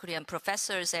North Korean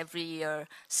professors every year,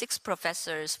 6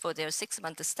 professors for their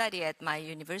 6-month study at my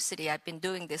university. I've been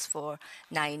doing this for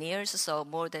 9 years, so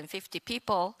more than 50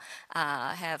 people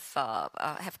have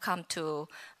come to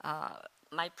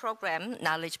my program,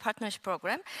 Knowledge Partnership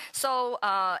Program. So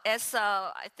as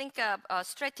I think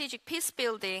strategic peace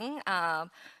building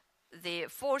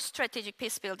for strategic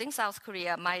peace building, South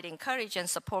Korea might encourage and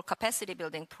support capacity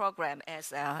building program,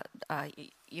 as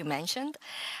you mentioned.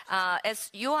 As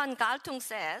Johan Galtung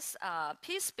says,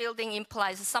 peace building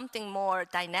implies something more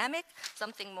dynamic,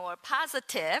 something more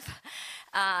positive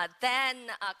than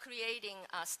creating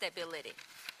stability.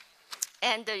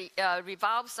 And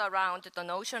revolves around the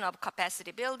notion of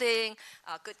capacity building,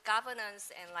 good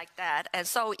governance, and like that. And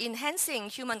so enhancing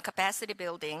human capacity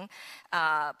building,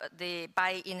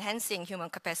 by enhancing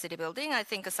human capacity building, I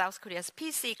think South Korea's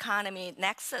peace economy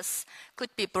nexus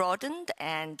could be broadened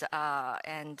and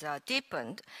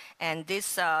deepened. And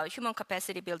these human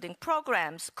capacity building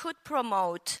programs could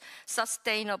promote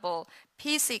sustainable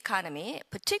peace economy,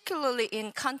 particularly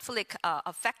in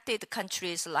conflict-affected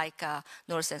countries like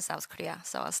North and South Korea.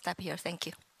 So I'll stop here. Thank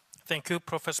you. Thank you,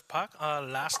 Professor Park.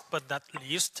 Last but not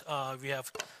least, we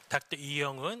have Dr. Lee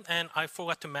Young-eun, and I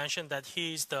forgot to mention that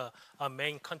he is the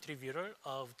main contributor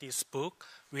of this book,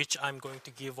 which I'm going to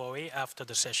give away after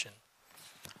the session.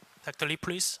 Dr. Lee,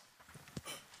 please.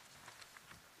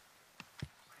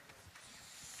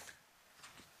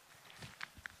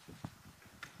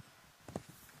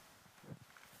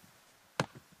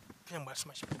 그냥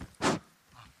말씀하시죠.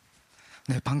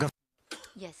 네,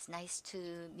 Yes, nice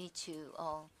to meet you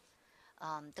all.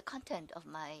 The content of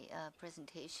my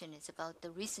presentation is about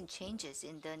the recent changes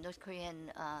in the North Korean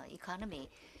economy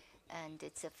and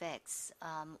its effects.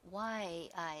 Why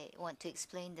I want to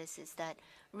explain this is that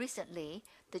recently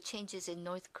the changes in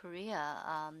North Korea,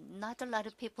 not a lot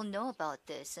of people know about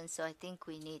this, and so I think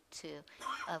we need to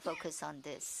focus on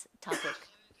this topic.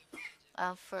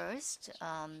 First,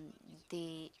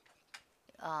 the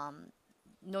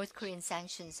North Korean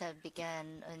sanctions have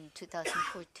began in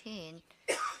 2014,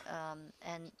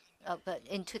 but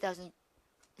in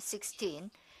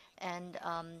 2016, and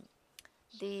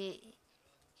the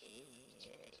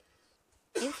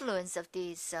influence of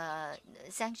these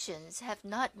sanctions have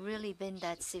not really been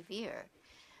that severe.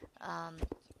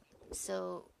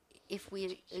 So if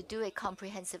we do a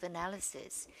comprehensive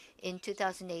analysis, in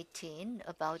 2018,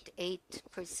 about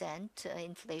 8%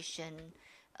 inflation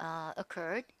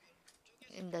occurred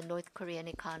in the North Korean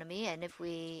economy. And if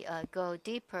we go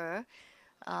deeper,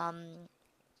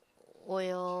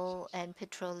 oil and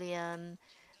petroleum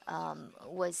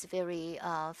was very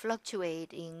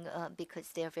fluctuating because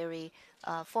they're very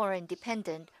foreign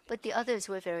dependent, but the others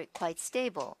were quite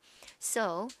stable.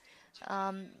 So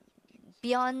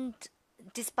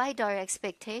despite our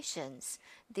expectations,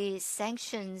 the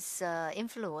sanctions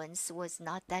influence was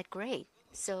not that great.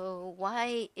 So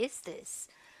why is this?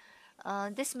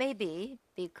 This may be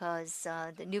because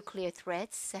the nuclear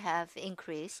threats have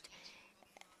increased,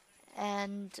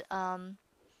 and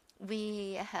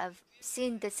we have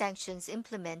seen the sanctions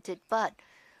implemented, but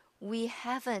we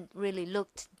haven't really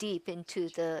looked deep into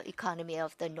the economy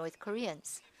of the North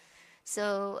Koreans.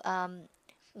 So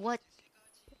what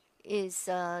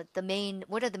are the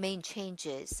main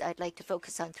changes? I'd like to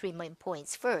focus on three main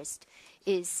points. First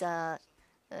is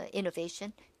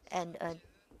innovation, and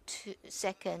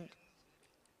second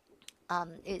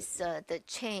is the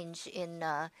change in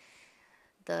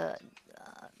the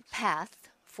path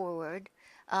forward.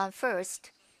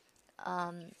 First,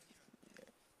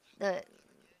 the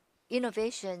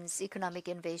economic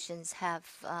innovations have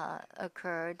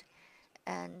occurred,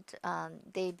 and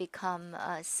they become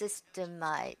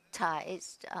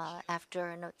systematized after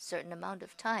a certain amount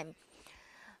of time.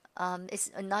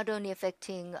 It's not only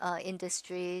affecting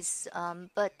industries,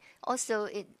 but also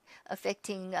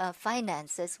affecting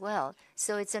finance as well.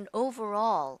 So it's an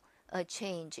overall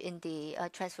change in the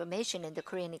transformation in the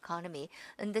Korean economy.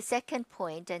 And the second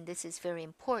point, and this is very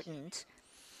important,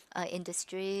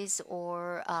 industries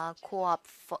or co-op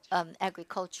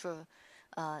agricultures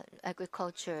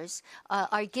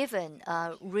are given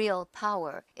real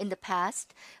power. In the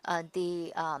past,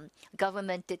 the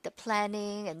government did the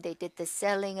planning and they did the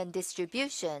selling and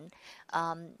distribution,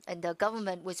 and the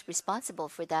government was responsible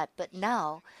for that. But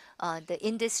now, the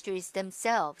industries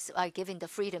themselves are given the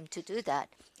freedom to do that.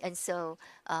 And so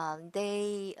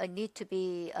they need to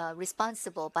be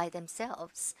responsible by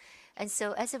themselves. And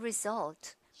so as a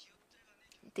result,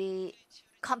 the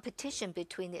competition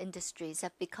between the industries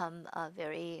have become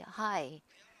very high.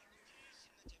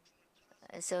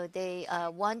 So they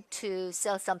want to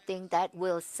sell something that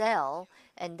will sell,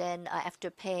 and then after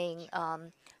paying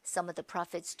some of the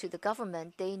profits to the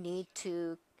government, they need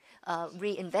to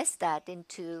reinvest that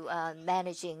into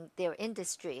managing their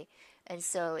industry. And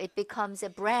so it becomes a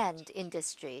brand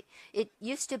industry. It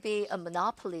used to be a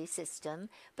monopoly system,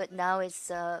 but now it's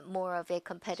more of a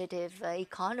competitive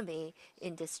economy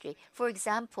industry. For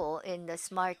example, in the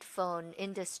smartphone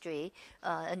industry,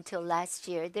 until last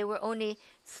year, there were only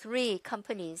 3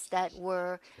 companies that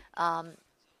were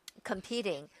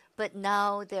competing. But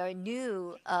now there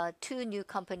are 2 new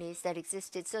companies that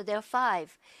existed. So there are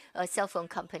 5 cell phone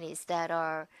companies that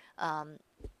are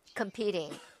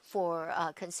competing for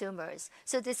consumers.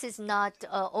 So this is not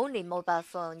only mobile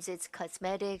phones, it's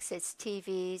cosmetics, it's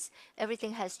TVs.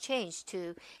 Everything has changed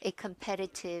to a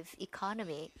competitive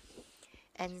economy.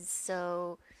 And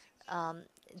so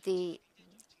the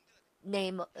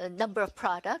number of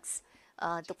products,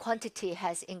 the quantity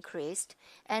has increased,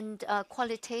 and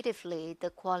qualitatively,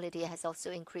 the quality has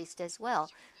also increased as well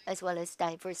as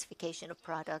diversification of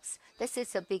products. This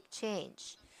is a big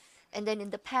change. And then in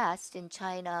the past, in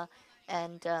China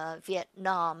and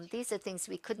Vietnam, these are things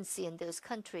we couldn't see in those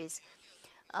countries.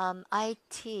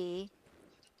 IT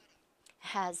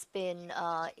has been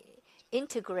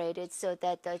integrated so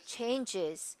that the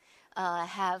changes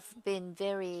have been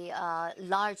very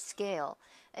large scale.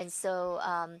 And so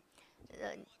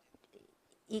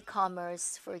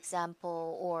e-commerce, for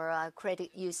example, or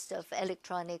credit use of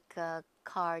electronic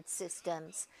card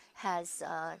systems has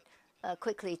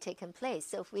quickly taken place.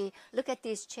 So if we look at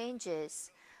these changes,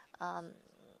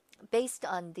 based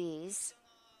on these,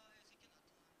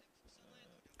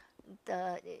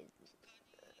 the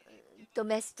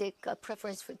domestic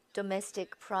preference for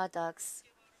domestic products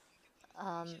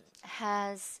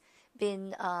has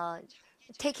been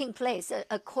taking place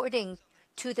according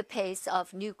to the pace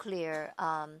of nuclear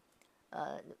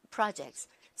projects.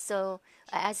 So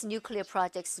as nuclear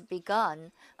projects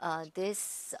begun,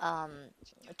 this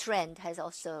trend has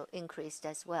also increased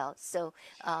as well. So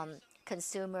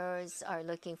consumers are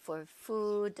looking for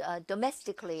food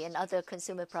domestically and other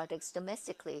consumer products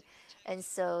domestically. And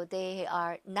so they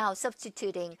are now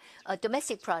substituting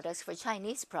domestic products for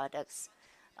Chinese products.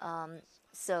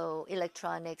 So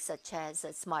electronics such as a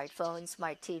smartphone,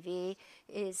 smart TV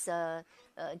is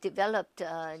developed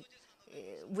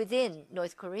within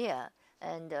North Korea.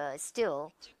 And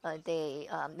still, they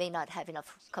may not have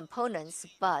enough components,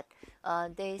 but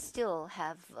they still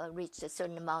have reached a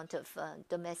certain amount of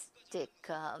domestic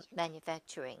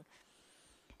manufacturing.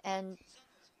 And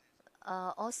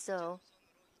also,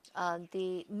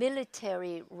 the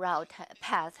military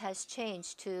path has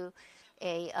changed to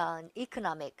an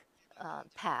economic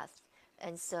path.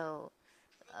 And so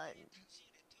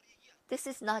this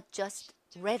is not just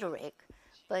rhetoric,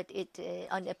 but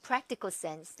on a practical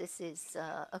sense, this is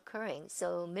occurring.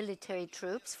 So military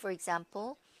troops, for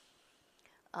example,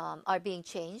 are being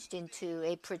changed into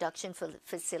a production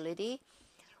facility,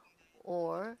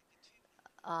 or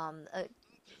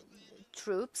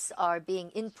troops are being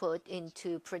input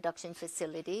into production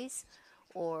facilities,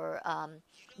 or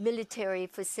military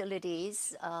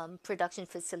facilities, production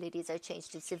facilities are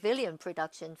changed to civilian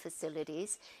production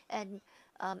facilities. And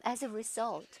as a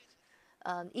result,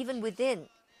 even within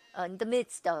the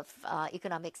midst of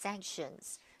economic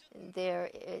sanctions,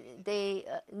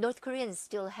 North Koreans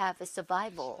still have a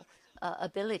survival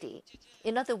ability.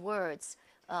 In other words,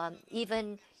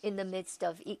 even in the midst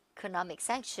of economic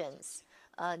sanctions,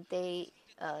 they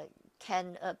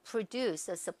can produce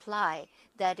a supply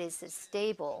that is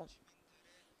stable.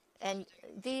 And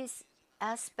these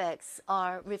aspects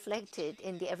are reflected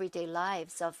in the everyday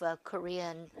lives of North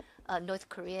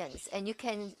Koreans. And you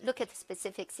can look at the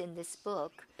specifics in this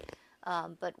book.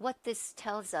 But what this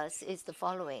tells us is the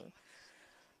following.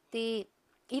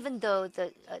 Even though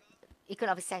the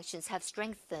economic sanctions have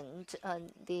strengthened,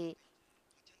 the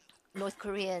North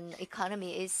Korean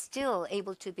economy is still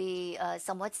able to be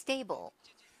somewhat stable.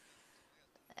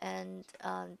 And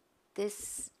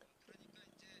this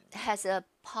has a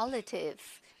policy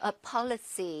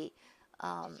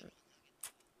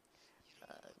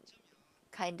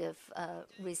kind of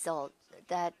result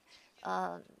that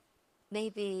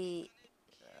maybe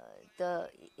the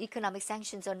economic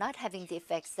sanctions are not having the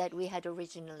effects that we had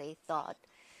originally thought.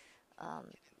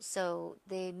 So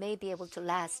they may be able to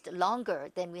last longer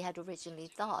than we had originally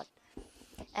thought.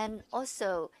 And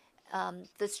also,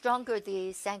 the stronger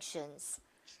the sanctions,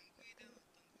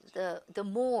 the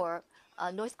more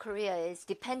North Korea is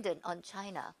dependent on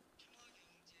China.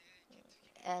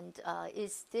 And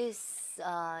is this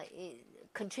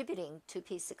contributing to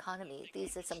peace economy?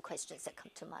 These are some questions that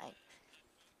come to mind.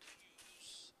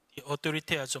 The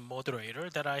authority as a moderator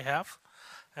that I have,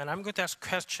 and I'm going to ask a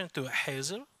question to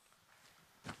Hazel.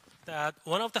 That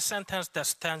one of the sentences that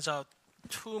stands out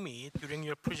to me during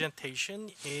your presentation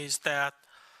is that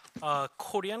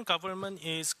Korean government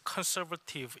is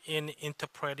conservative in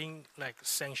interpreting like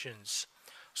sanctions.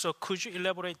 So could you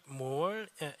elaborate more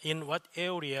in what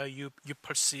area you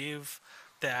perceive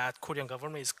that Korean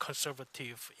government is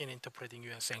conservative in interpreting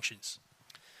UN sanctions?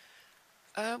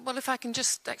 Well, if I can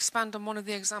just expand on one of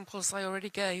the examples I already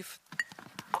gave.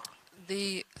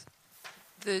 The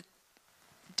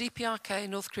DPRK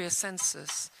North Korea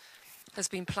census has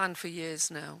been planned for years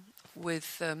now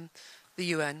with the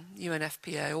UN,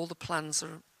 UNFPA. All the plans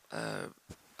are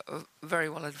very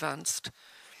well advanced.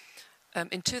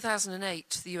 In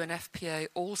 2008, the UNFPA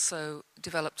also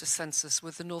developed a census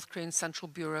with the North Korean Central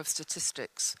Bureau of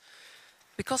Statistics.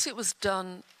 Because it was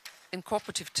done in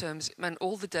cooperative terms, it meant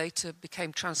all the data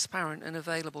became transparent and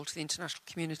available to the international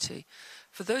community.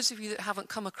 For those of you that haven't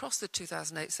come across the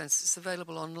 2008 census, it's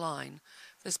available online.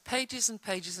 There's pages and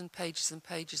pages and pages and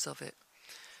pages of it.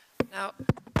 Now,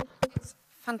 it's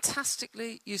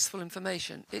fantastically useful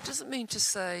information. It doesn't mean to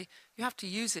say you have to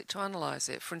use it to analyze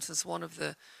it. For instance, one of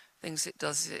the things it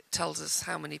does is it tells us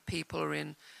how many people are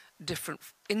in different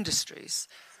industries.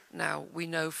 Now, we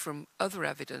know from other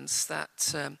evidence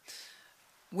that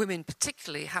women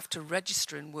particularly have to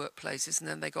register in workplaces and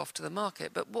then they go off to the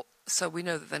market. So we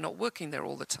know that they're not working there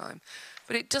all the time.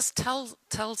 But it just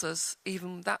tells us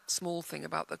even that small thing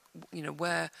about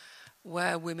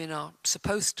where women are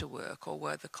supposed to work or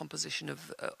where the composition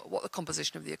of what the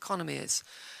composition of the economy is.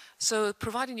 So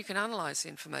providing you can analyse the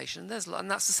information, and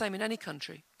that's the same in any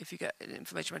country. If you get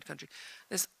information from any country,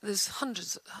 there's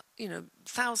hundreds,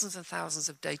 thousands and thousands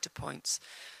of data points.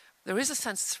 There is a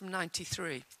census from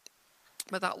 '93.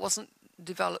 But that wasn't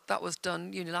developed, that was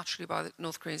done unilaterally by the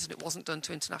North Koreans and it wasn't done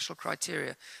to international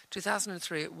criteria.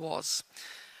 2003 it was.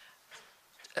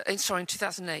 In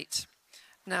 2008.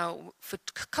 Now, for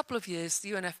a couple of years,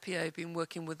 the UNFPA have been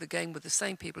working with the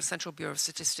same people, Central Bureau of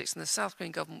Statistics, and the South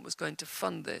Korean government was going to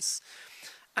fund this.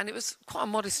 And it was quite a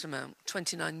modest amount.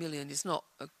 29 million is not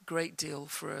a great deal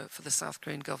for the South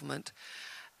Korean government.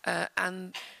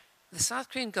 And the South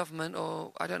Korean government,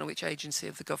 or I don't know which agency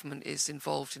of the government is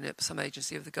involved in it, but some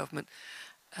agency of the government,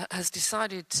 has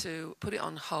decided to put it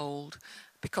on hold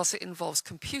because it involves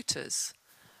computers,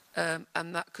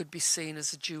 and that could be seen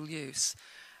as a dual use.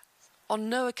 On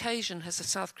no occasion has the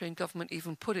South Korean government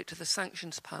even put it to the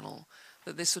sanctions panel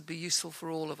that this would be useful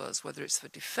for all of us, whether it's for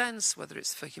defence, whether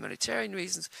it's for humanitarian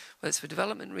reasons, whether it's for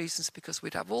development reasons, because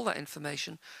we'd have all that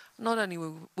information. Not only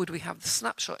would we have the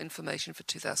snapshot information for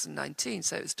 2019,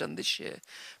 so it was done this year,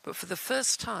 but for the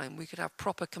first time we could have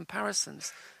proper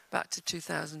comparisons back to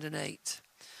 2008.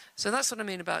 So that's what I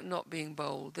mean about not being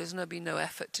bold. There's been no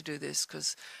effort to do this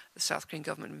because the South Korean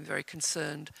government would be very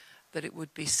concerned that it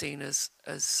would be seen as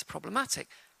problematic.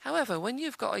 However, when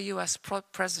you've got a US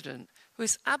president who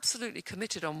is absolutely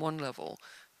committed on one level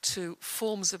to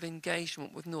forms of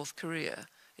engagement with North Korea,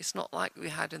 it's not like we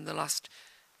had in the last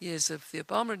years of the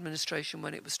Obama administration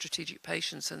when it was strategic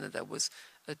patience and that there was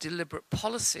a deliberate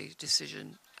policy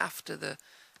decision after the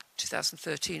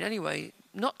 2013 anyway,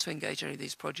 not to engage in any of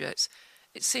these projects.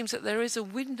 It seems that there is a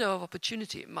window of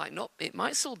opportunity. It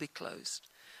might still be closed,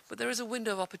 but there is a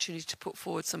window of opportunity to put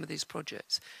forward some of these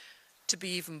projects. To be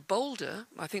even bolder,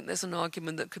 I think there's an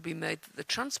argument that could be made that the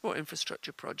transport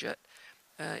infrastructure project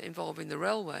involving the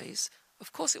railways,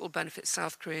 of course it will benefit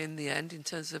South Korea in the end in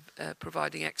terms of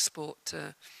providing export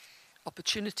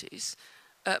opportunities,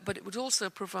 but it would also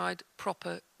provide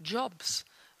proper jobs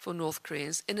for North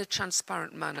Koreans in a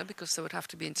transparent manner because there would have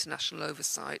to be international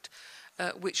oversight,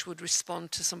 which would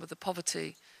respond to some of the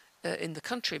poverty in the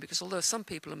country, because although some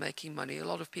people are making money, a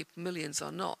lot of people, millions,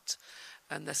 are not.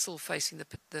 And they're still facing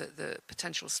the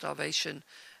potential starvation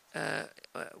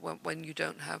when you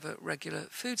don't have a regular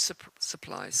food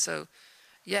supply. So,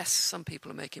 yes, some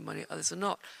people are making money, others are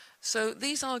not. So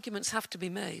these arguments have to be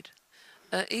made,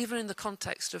 even in the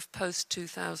context of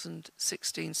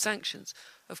post-2016 sanctions.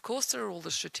 Of course, there are all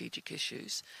the strategic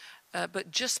issues,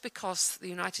 but just because the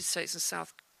United States and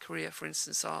South Korea, for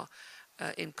instance, are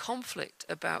in conflict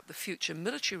about the future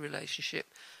military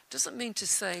relationship, doesn't mean to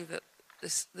say that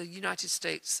the United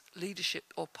States leadership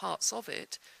or parts of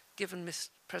it, given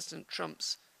President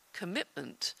Trump's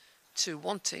commitment to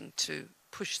wanting to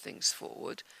push things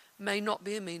forward, may not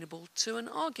be amenable to an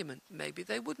argument. Maybe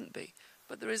they wouldn't be,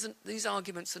 but these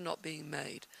arguments are not being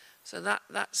made. So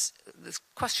that's the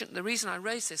question. The reason I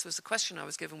raised this was the question I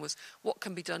was given was what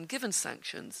can be done given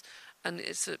sanctions, and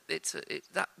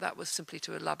that was simply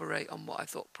to elaborate on what I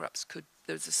thought perhaps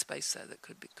there's a space there that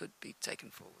could be taken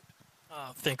forward.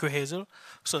 Thank you, Hazel.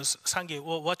 So, Sang-gi,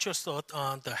 what's your thought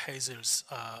on the Hazel's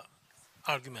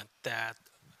argument that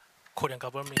Korean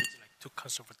government is too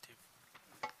conservative?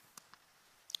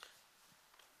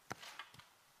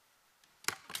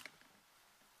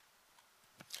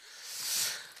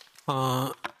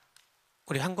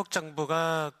 우리 한국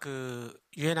정부가 그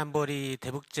유엔 안보리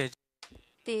대북제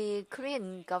The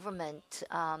Korean government,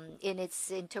 in its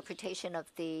interpretation of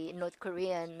the North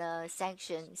Korean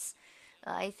sanctions,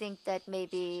 I think that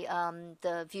maybe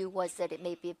the view was that it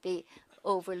may be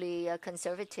overly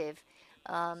conservative.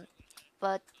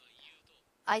 But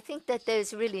I think that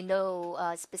there's really no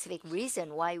specific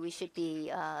reason why we should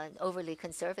be overly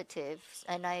conservative,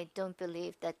 and I don't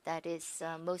believe that that is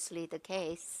mostly the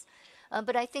case.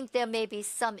 But I think there may be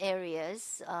some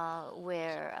areas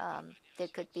where there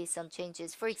could be some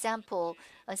changes. For example,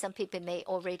 some people may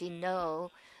already know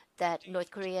that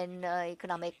North Korean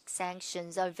economic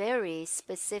sanctions are very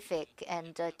specific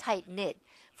and tight-knit.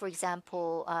 For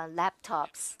example,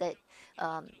 laptops that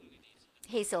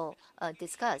Hazel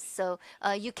discussed. So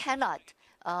you cannot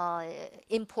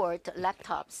import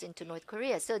laptops into North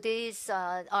Korea. So these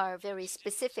are very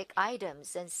specific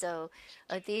items. And so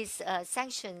these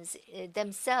sanctions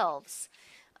themselves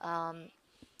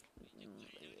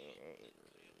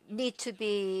need to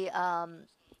be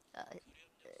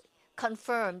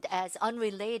confirmed as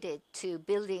unrelated to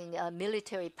building a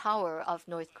military power of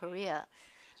North Korea.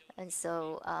 And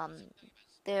so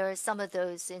there are some of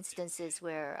those instances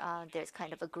where there's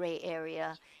kind of a gray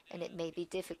area and it may be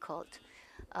difficult.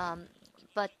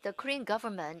 But the Korean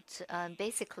government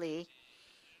basically,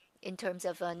 in terms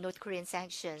of North Korean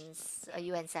sanctions,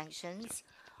 UN sanctions,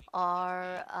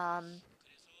 are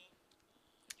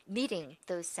meeting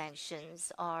those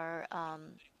sanctions, are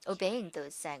obeying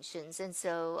those sanctions. And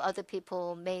so other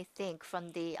people may think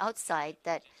from the outside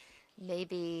that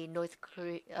maybe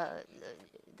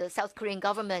the South Korean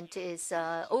government is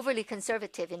overly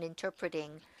conservative in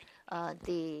interpreting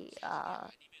the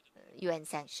UN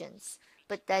sanctions.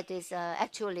 But that is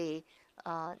actually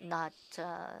not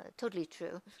totally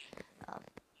true.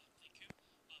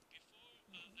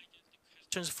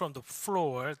 From the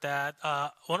floor that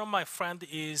one of my friend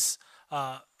is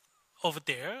over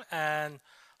there, and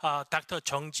Dr.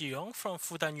 Jung Ji-young from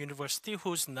Fudan University,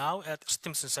 who's now at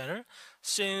Stimson Center.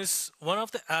 Since one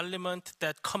of the elements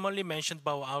that commonly mentioned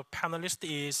by our panelists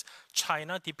is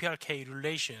China-DPRK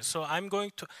relations, so I'm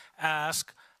going to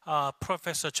ask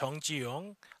Professor Jung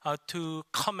Ji-young to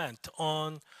comment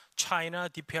on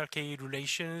China-DPRK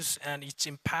relations and its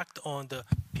impact on the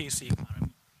peace economy.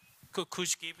 Could you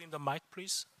give him the mic,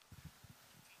 please?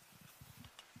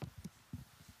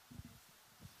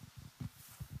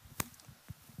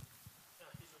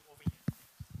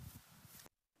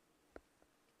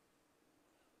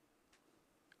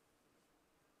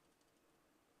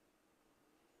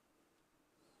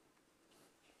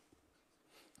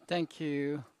 Thank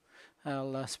you.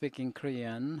 I'll speak in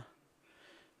Korean.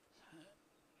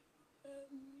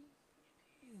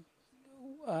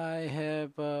 I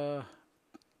have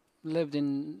lived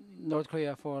in North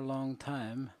Korea for a long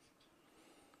time.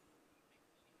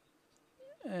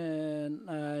 And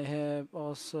I have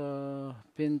also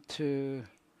been to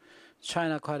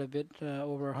China quite a bit,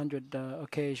 over 100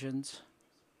 occasions.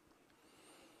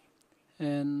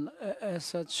 And as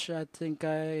such, I think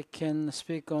I can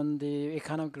speak on the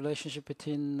economic relationship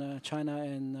between China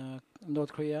and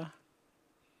North Korea.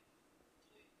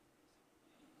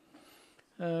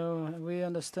 We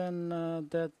understand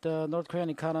that the North Korean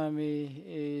economy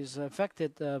is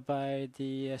affected by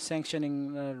the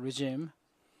sanctioning regime.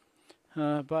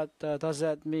 But does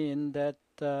that mean that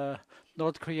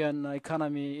North Korean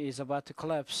economy is about to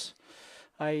collapse?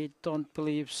 I don't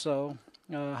believe so.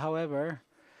 However,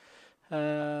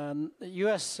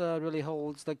 U.S. really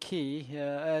holds the key,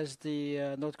 as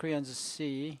the North Koreans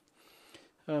see,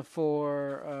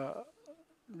 for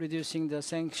reducing the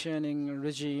sanctioning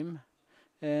regime.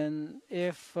 And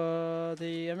if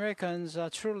the Americans are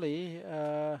truly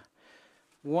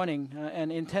wanting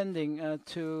and intending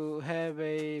to have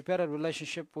a better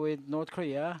relationship with North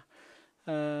Korea,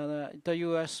 the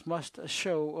U.S. must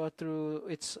show through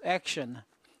its action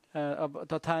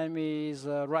the time is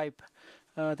ripe.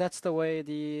 That's the way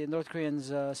the North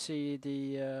Koreans see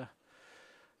the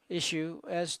issue.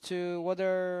 As to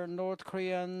whether North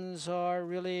Koreans are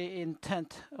really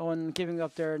intent on giving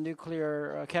up their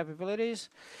nuclear capabilities,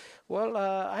 well,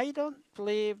 I don't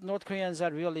believe North Koreans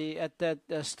are really at that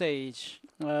stage,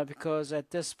 because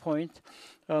at this point,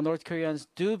 North Koreans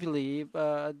do believe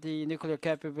the nuclear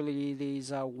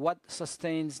capabilities are what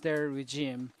sustains their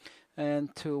regime,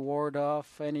 and to ward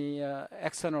off any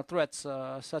external threats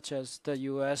such as the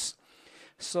U.S.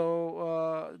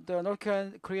 So the North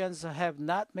Koreans have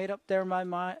not made up their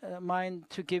mind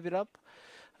to give it up.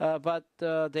 but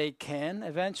they can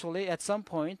eventually, at some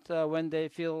point, when they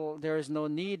feel there is no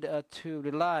need to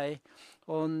rely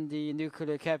on the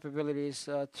nuclear capabilities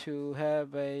to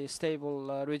have a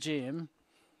stable regime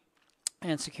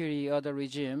and security of the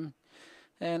regime.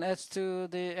 And as to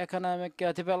the economic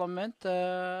development,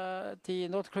 the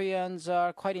North Koreans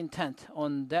are quite intent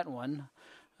on that one,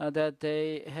 that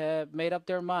they have made up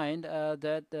their mind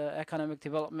that economic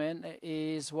development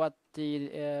is what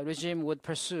the regime would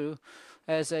pursue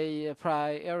as a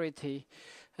priority,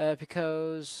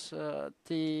 because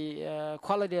the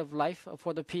quality of life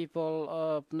for the people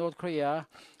of North Korea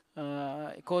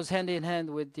goes hand in hand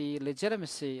with the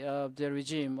legitimacy of the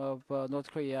regime of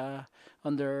North Korea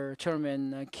under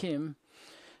Chairman Kim,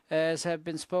 as have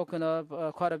been spoken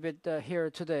of quite a bit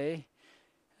here today.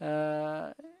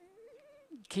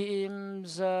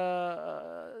 Kim's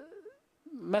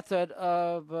method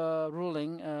of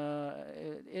ruling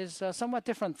is somewhat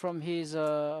different from his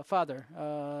father,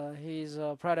 his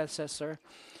predecessor.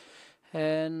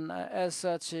 And as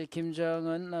such, Kim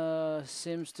Jong-un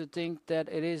seems to think that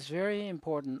it is very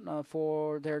important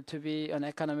for there to be an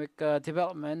economic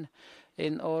development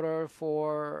in order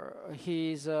for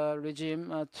his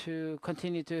regime to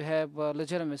continue to have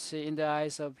legitimacy in the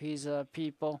eyes of his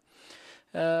people.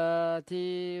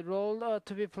 The role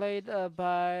to be played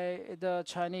by the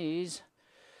Chinese,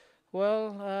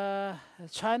 well,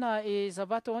 China is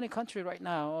about the only country right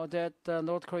now that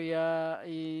North Korea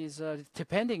is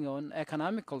depending on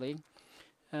economically,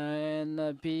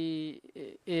 and be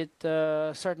it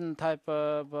certain type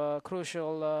of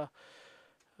crucial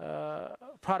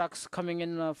products coming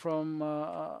in from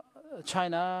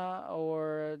China,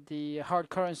 or the hard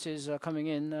currencies coming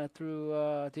in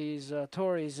through these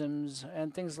tourisms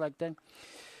and things like that.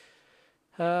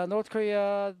 North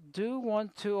Korea do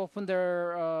want to open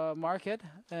their market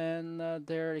and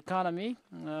their economy,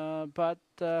 but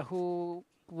who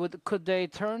could they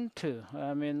turn to?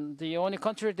 I mean, the only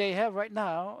country they have right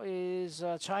now is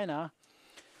China.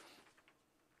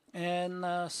 And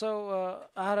so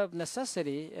out of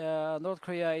necessity, North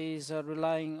Korea is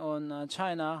relying on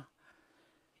China.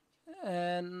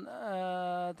 And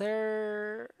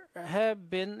there have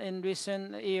been in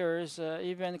recent years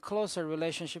even closer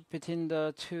relationship between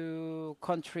the two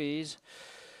countries.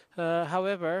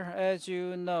 However, as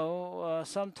you know,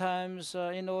 sometimes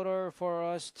in order for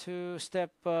us to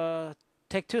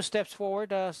take 2 steps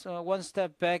forward, 1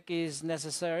 step back is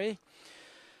necessary.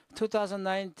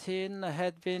 2019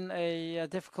 had been a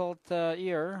difficult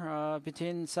year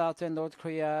between South and North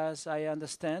Korea, as I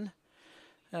understand.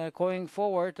 Going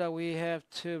forward, we have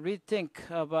to rethink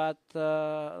about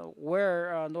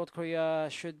where North Korea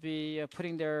should be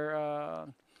putting their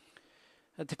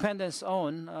dependence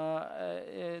on.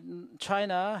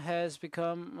 China has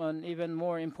become an even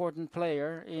more important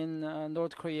player in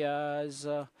North Korea's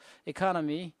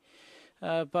economy.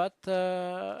 But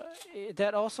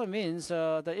that also means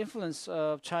the influence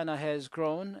of China has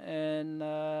grown, and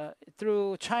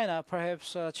through China,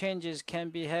 perhaps changes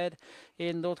can be had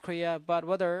in North Korea. But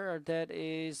whether that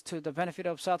is to the benefit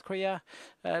of South Korea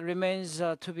remains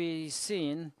to be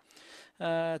seen.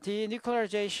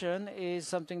 Denuclearization is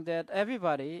something that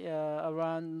everybody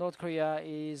around North Korea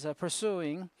is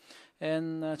pursuing,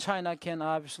 and China can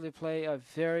obviously play a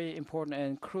very important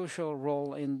and crucial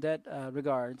role in that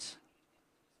regards.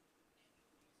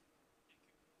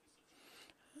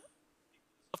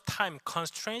 Time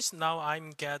constraints. Now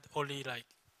I'm only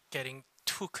getting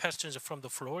 2 questions from the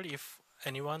floor. If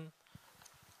anyone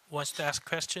wants to ask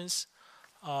questions,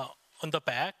 on the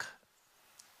back.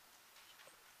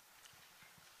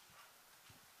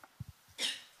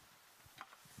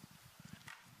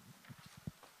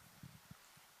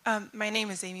 My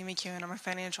name is Amy McEwen. I'm a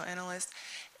financial analyst.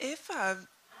 If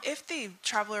the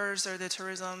travelers or the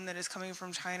tourism that is coming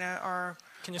from China are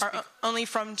only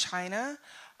from China,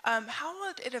 how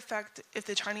would it affect if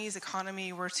the Chinese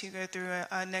economy were to go through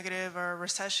a negative or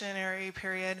recessionary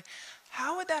period?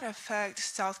 How would that affect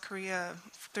South Korea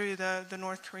through the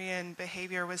North Korean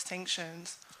behavior with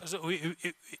sanctions? So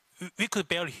we could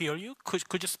barely hear you.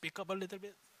 Could you speak up a little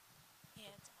bit?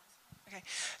 Okay.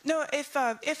 No, if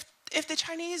the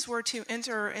Chinese were to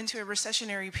enter into a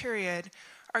recessionary period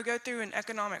or go through an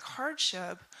economic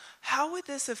hardship, how would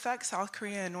this affect South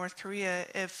Korea and North Korea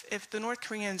if the North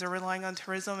Koreans are relying on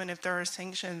tourism and if there are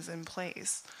sanctions in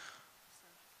place?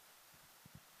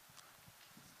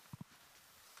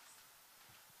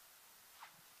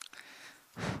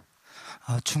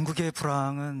 중국의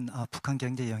불황은 북한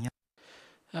경제에 영향.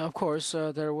 Of course,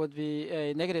 there would be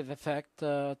a negative effect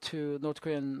to North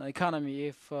Korean economy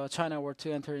if China were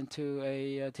to enter into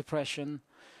a depression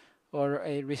or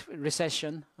a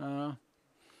recession.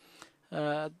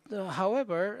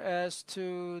 However, as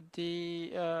to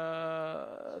the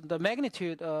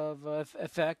magnitude of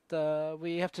effect,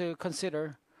 we have to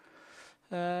consider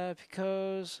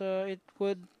because it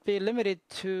would be limited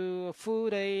to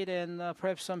food aid and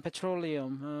perhaps some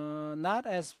petroleum, not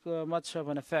as much of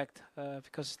an effect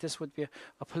because this would be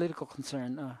a political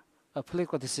concern, a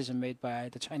political decision made by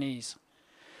the Chinese.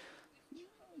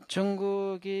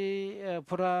 중국이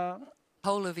불황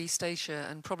whole of East Asia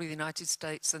and probably the United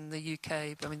States and the UK.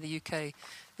 I mean, the UK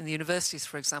in the universities,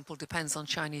 for example, depends on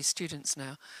Chinese students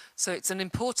now. So it's an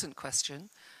important question,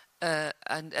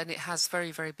 and it has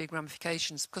very, very big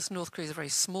ramifications. Because North Korea is very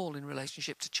small in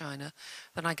relationship to China,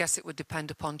 then I guess it would depend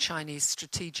upon Chinese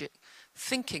strategic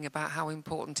thinking about how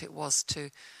important it was to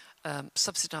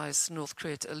subsidize North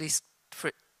Korea, to, at least for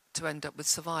it to end up with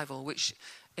survival, which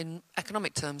in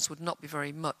economic terms would not be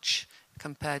very much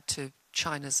compared to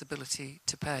China's ability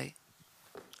to pay.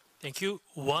 Thank you.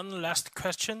 One last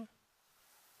question.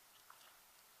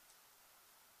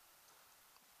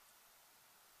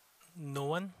 No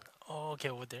one? Oh, okay,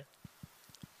 over there.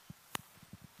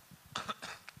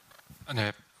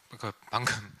 네, 그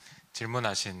방금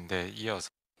질문하신 데 이어서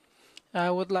I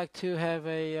would like to have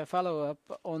a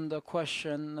follow-up on the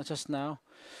question just now.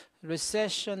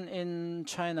 Recession in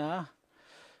China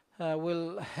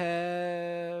will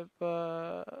have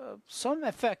some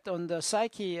effect on the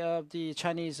psyche of the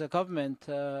Chinese government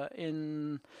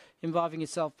in involving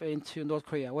itself into North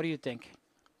Korea. What do you think?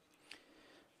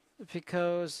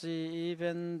 Because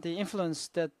even the influence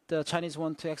that the Chinese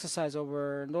want to exercise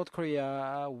over North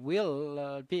Korea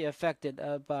will be affected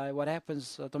by what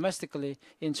happens domestically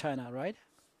in China, right?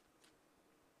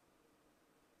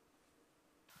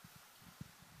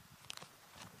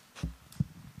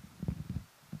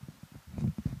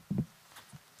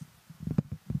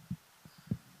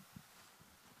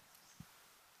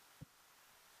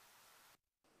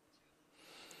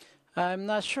 I'm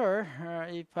not sure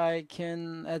if I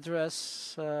can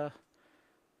address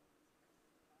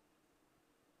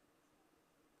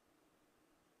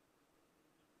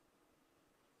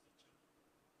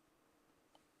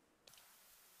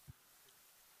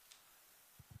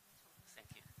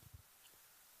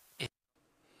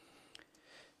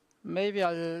maybe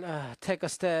I'll take a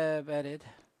stab at it.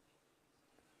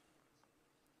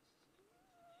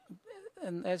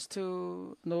 And as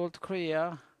to North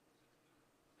Korea,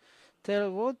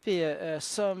 there would be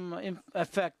some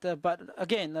effect, but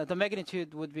again, the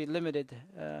magnitude would be limited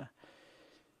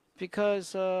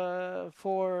because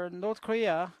for North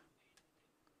Korea,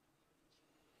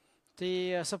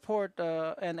 the support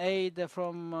and aid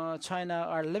from China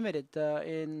are limited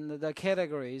in the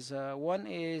categories. One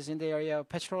is in the area of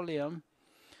petroleum,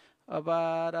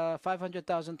 about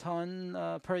 500,000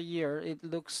 tons per year, it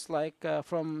looks like,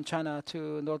 from China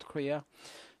to North Korea.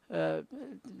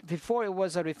 Before it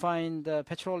was a refined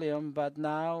petroleum, but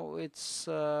now it's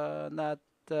not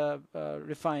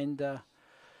refined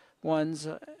ones.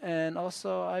 And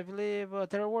also, I believe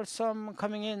there were some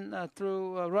coming in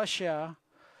through Russia.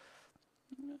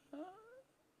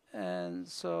 And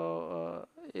so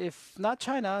if not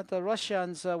China, the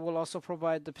Russians will also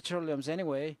provide the petroleums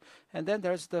anyway. And then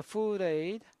there's the food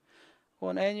aid.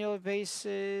 On annual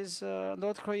basis,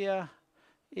 North Korea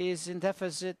is in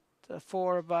deficit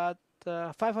for about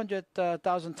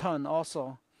 500,000 tons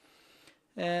also.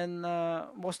 And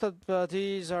most of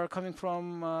these are coming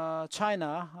from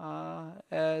China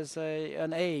as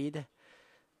an aid.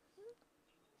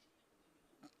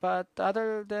 But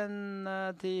other than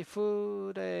the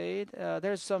food aid,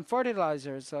 there's some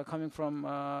fertilizers coming from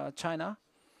China.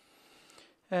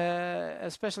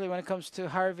 Especially when it comes to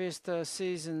harvest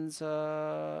seasons,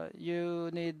 you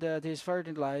need these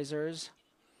fertilizers.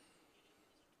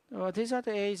 These are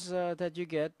the aids that you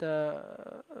get.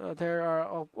 There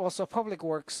are also public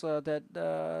works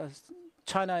that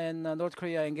China and North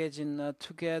Korea engage in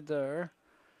together.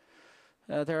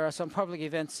 There are some public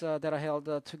events that are held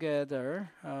together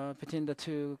between the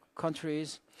two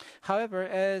countries. However,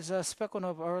 as spoken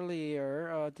of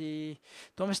earlier, the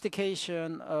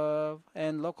domestication of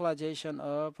and localization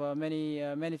of many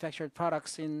manufactured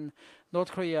products in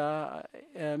North Korea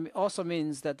also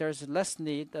means that there's less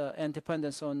need and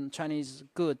dependence on Chinese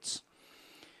goods.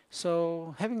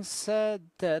 So having said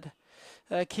that,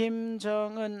 Kim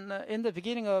Jong-un, in the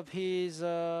beginning of his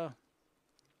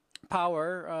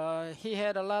power, he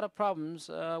had a lot of problems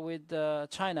with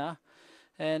China,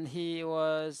 and he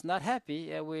was not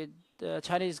happy with the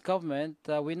Chinese government.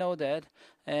 We know that,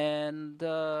 and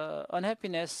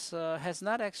unhappiness has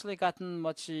not actually gotten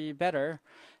much better.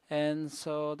 And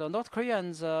so the North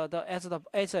Koreans,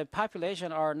 as a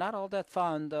population, are not all that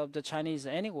fond of the Chinese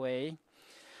anyway.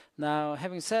 Now,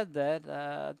 having said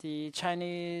that, the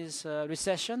Chinese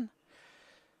recession,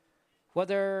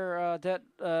 whether that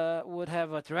would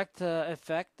have a direct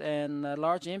effect and a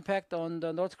large impact on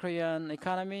the North Korean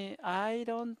economy, I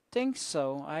don't think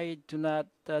so. I do not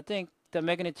think the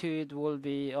magnitude will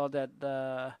be all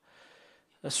that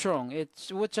strong. It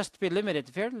would just be limited,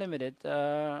 very limited.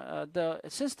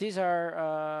 Since these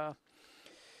are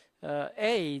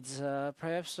aids,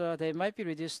 perhaps they might be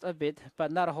reduced a bit,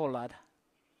 but not a whole lot.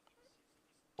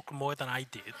 More than I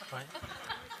did, right?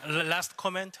 Last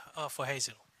comment for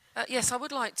Hazel. Yes,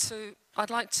 I'd like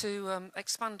to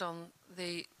expand on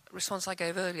the response I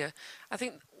gave earlier. I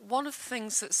think one of the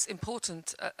things that's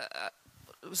important,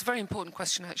 it was a very important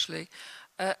question actually,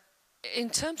 in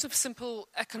terms of simple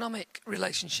economic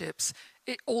relationships,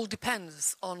 it all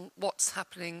depends on what's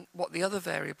happening, what the other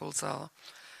variables are.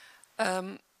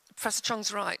 Professor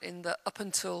Chong's right in that up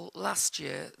until last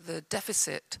year, the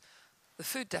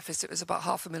food deficit was about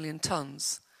 500,000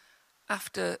 tons.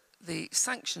 After the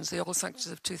sanctions, the oil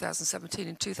sanctions of 2017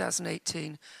 and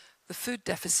 2018, the food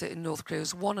deficit in North Korea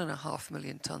was 1.5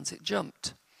 million tons. It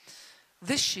jumped.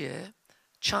 This year,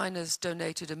 China's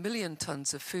donated 1 million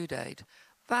tons of food aid.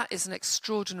 That is an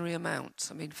extraordinary amount.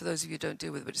 I mean, for those of you who don't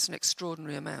deal with it, but it's an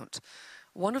extraordinary amount.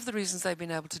 One of the reasons they've been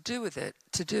able to do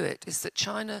it is that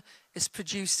China is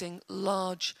producing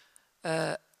large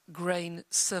grain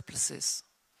surpluses.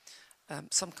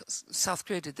 South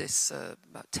Korea did this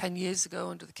about 10 years ago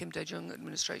under the Kim Dae-jung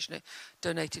administration. It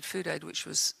donated food aid, which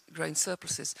was grain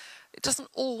surpluses. It doesn't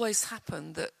always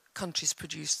happen that countries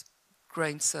produce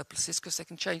grain surpluses because they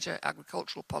can change their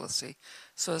agricultural policy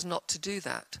so as not to do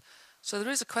that. So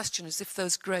there is a question as if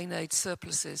those grain aid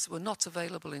surpluses were not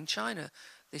available in China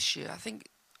this year. I think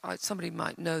somebody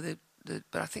might know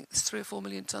but I think it's 3 or 4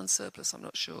 million tons surplus, I'm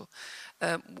not sure.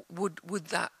 Would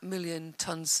that million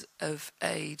tons of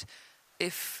aid,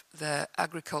 if the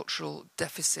agricultural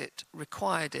deficit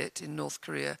required it in North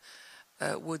Korea,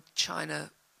 would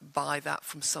China buy that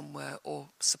from somewhere or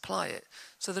supply it?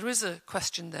 So there is a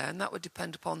question there, and that would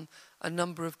depend upon a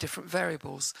number of different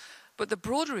variables. But the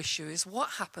broader issue is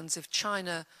what happens if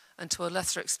China, and to a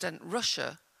lesser extent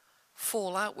Russia,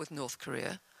 fall out with North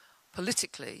Korea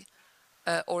politically,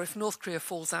 or if North Korea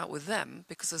falls out with them,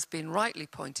 because as has been rightly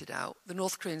pointed out, the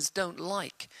North Koreans don't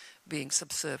like being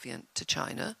subservient to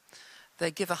China. They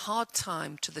give a hard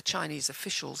time to the Chinese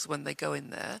officials when they go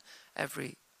in there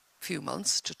every few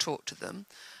months to talk to them.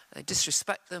 They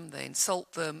disrespect them, they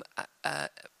insult them,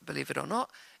 believe it or not,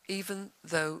 even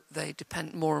though they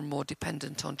depend more and more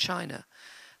dependent on China.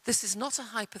 This is not a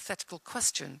hypothetical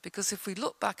question, because if we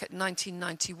look back at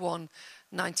 1991,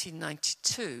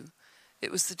 1992,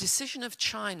 it was the decision of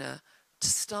China to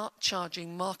start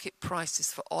charging market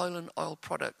prices for oil and oil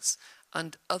products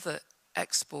and other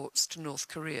exports to North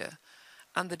Korea,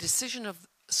 and the decision of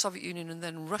the Soviet Union and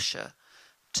then Russia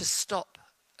to stop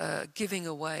giving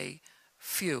away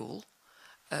fuel,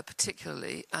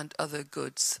 particularly, and other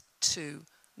goods to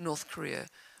North Korea,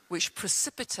 which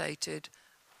precipitated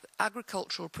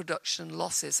agricultural production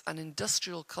losses and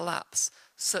industrial collapse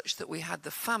such that we had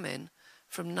the famine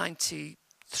from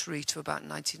 93 to about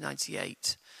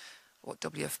 1998, what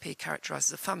WFP characterizes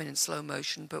as a famine in slow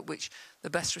motion, but which the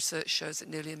best research shows that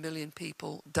nearly 1 million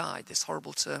people died, this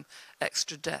horrible term,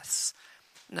 extra deaths.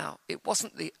 Now, it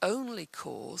wasn't the only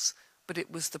cause, but it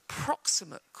was the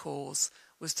proximate cause,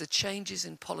 was the changes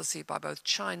in policy by both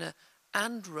China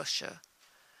and Russia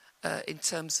in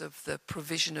terms of the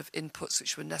provision of inputs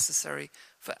which were necessary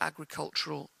for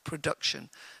agricultural production.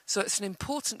 So it's an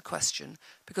important question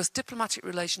because diplomatic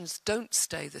relations don't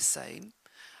stay the same.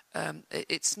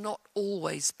 It's not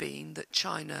always been that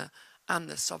China and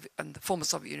the former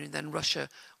Soviet Union, then Russia,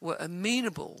 were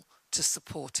amenable to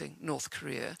supporting North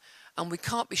Korea, and we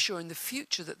can't be sure in the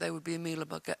future that they would be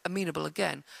amenable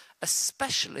again,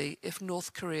 especially if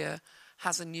North Korea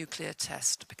has a nuclear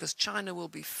test, because China will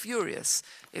be furious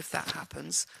if that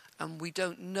happens, and we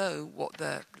don't know what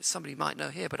somebody might know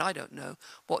here, but I don't know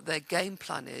what their game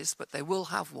plan is, but they will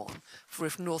have one for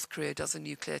if North Korea does a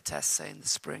nuclear test, say in the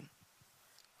spring.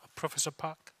 Professor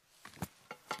Park.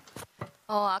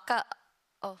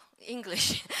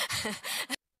 English.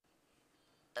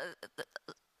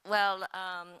 Well,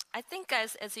 I think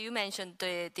as you mentioned,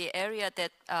 the area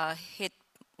that hit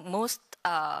most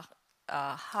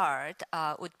hard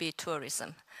would be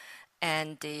tourism,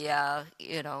 and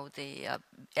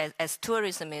as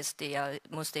tourism is the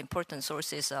most important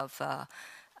sources of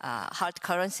hard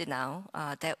currency now,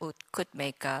 that could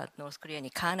make North Korean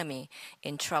economy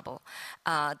in trouble.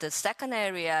 The second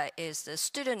area is the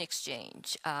student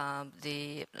exchange. A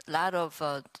lot of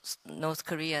North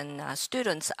Korean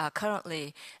students are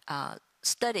currently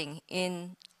studying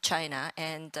in China,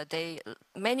 and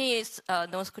many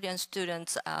North Korean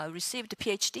students received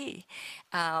PhD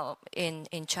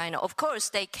in China. Of course,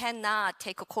 they cannot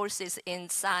take courses in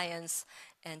science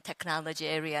and technology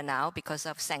area now because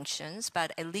of sanctions,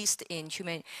 but at least in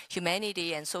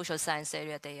humanity and social science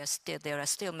area, there are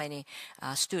still many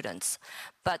students.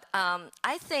 But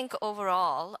I think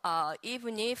overall,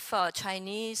 even if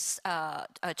China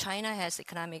has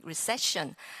economic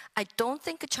recession, I don't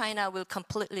think China will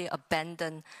completely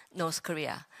abandon North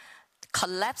Korea.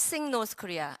 Collapsing North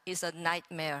Korea is a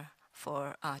nightmare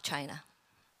for China.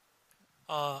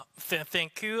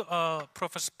 Thank you,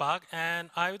 Professor Park, and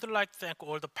I would like to thank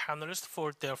all the panelists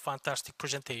for their fantastic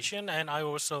presentation, and I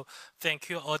also thank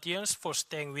you, audience, for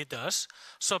staying with us.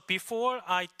 So before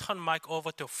I turn mic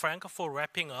over to Frank for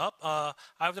wrapping up,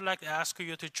 I would like to ask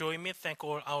you to join me. Thank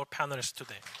all our panelists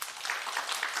today.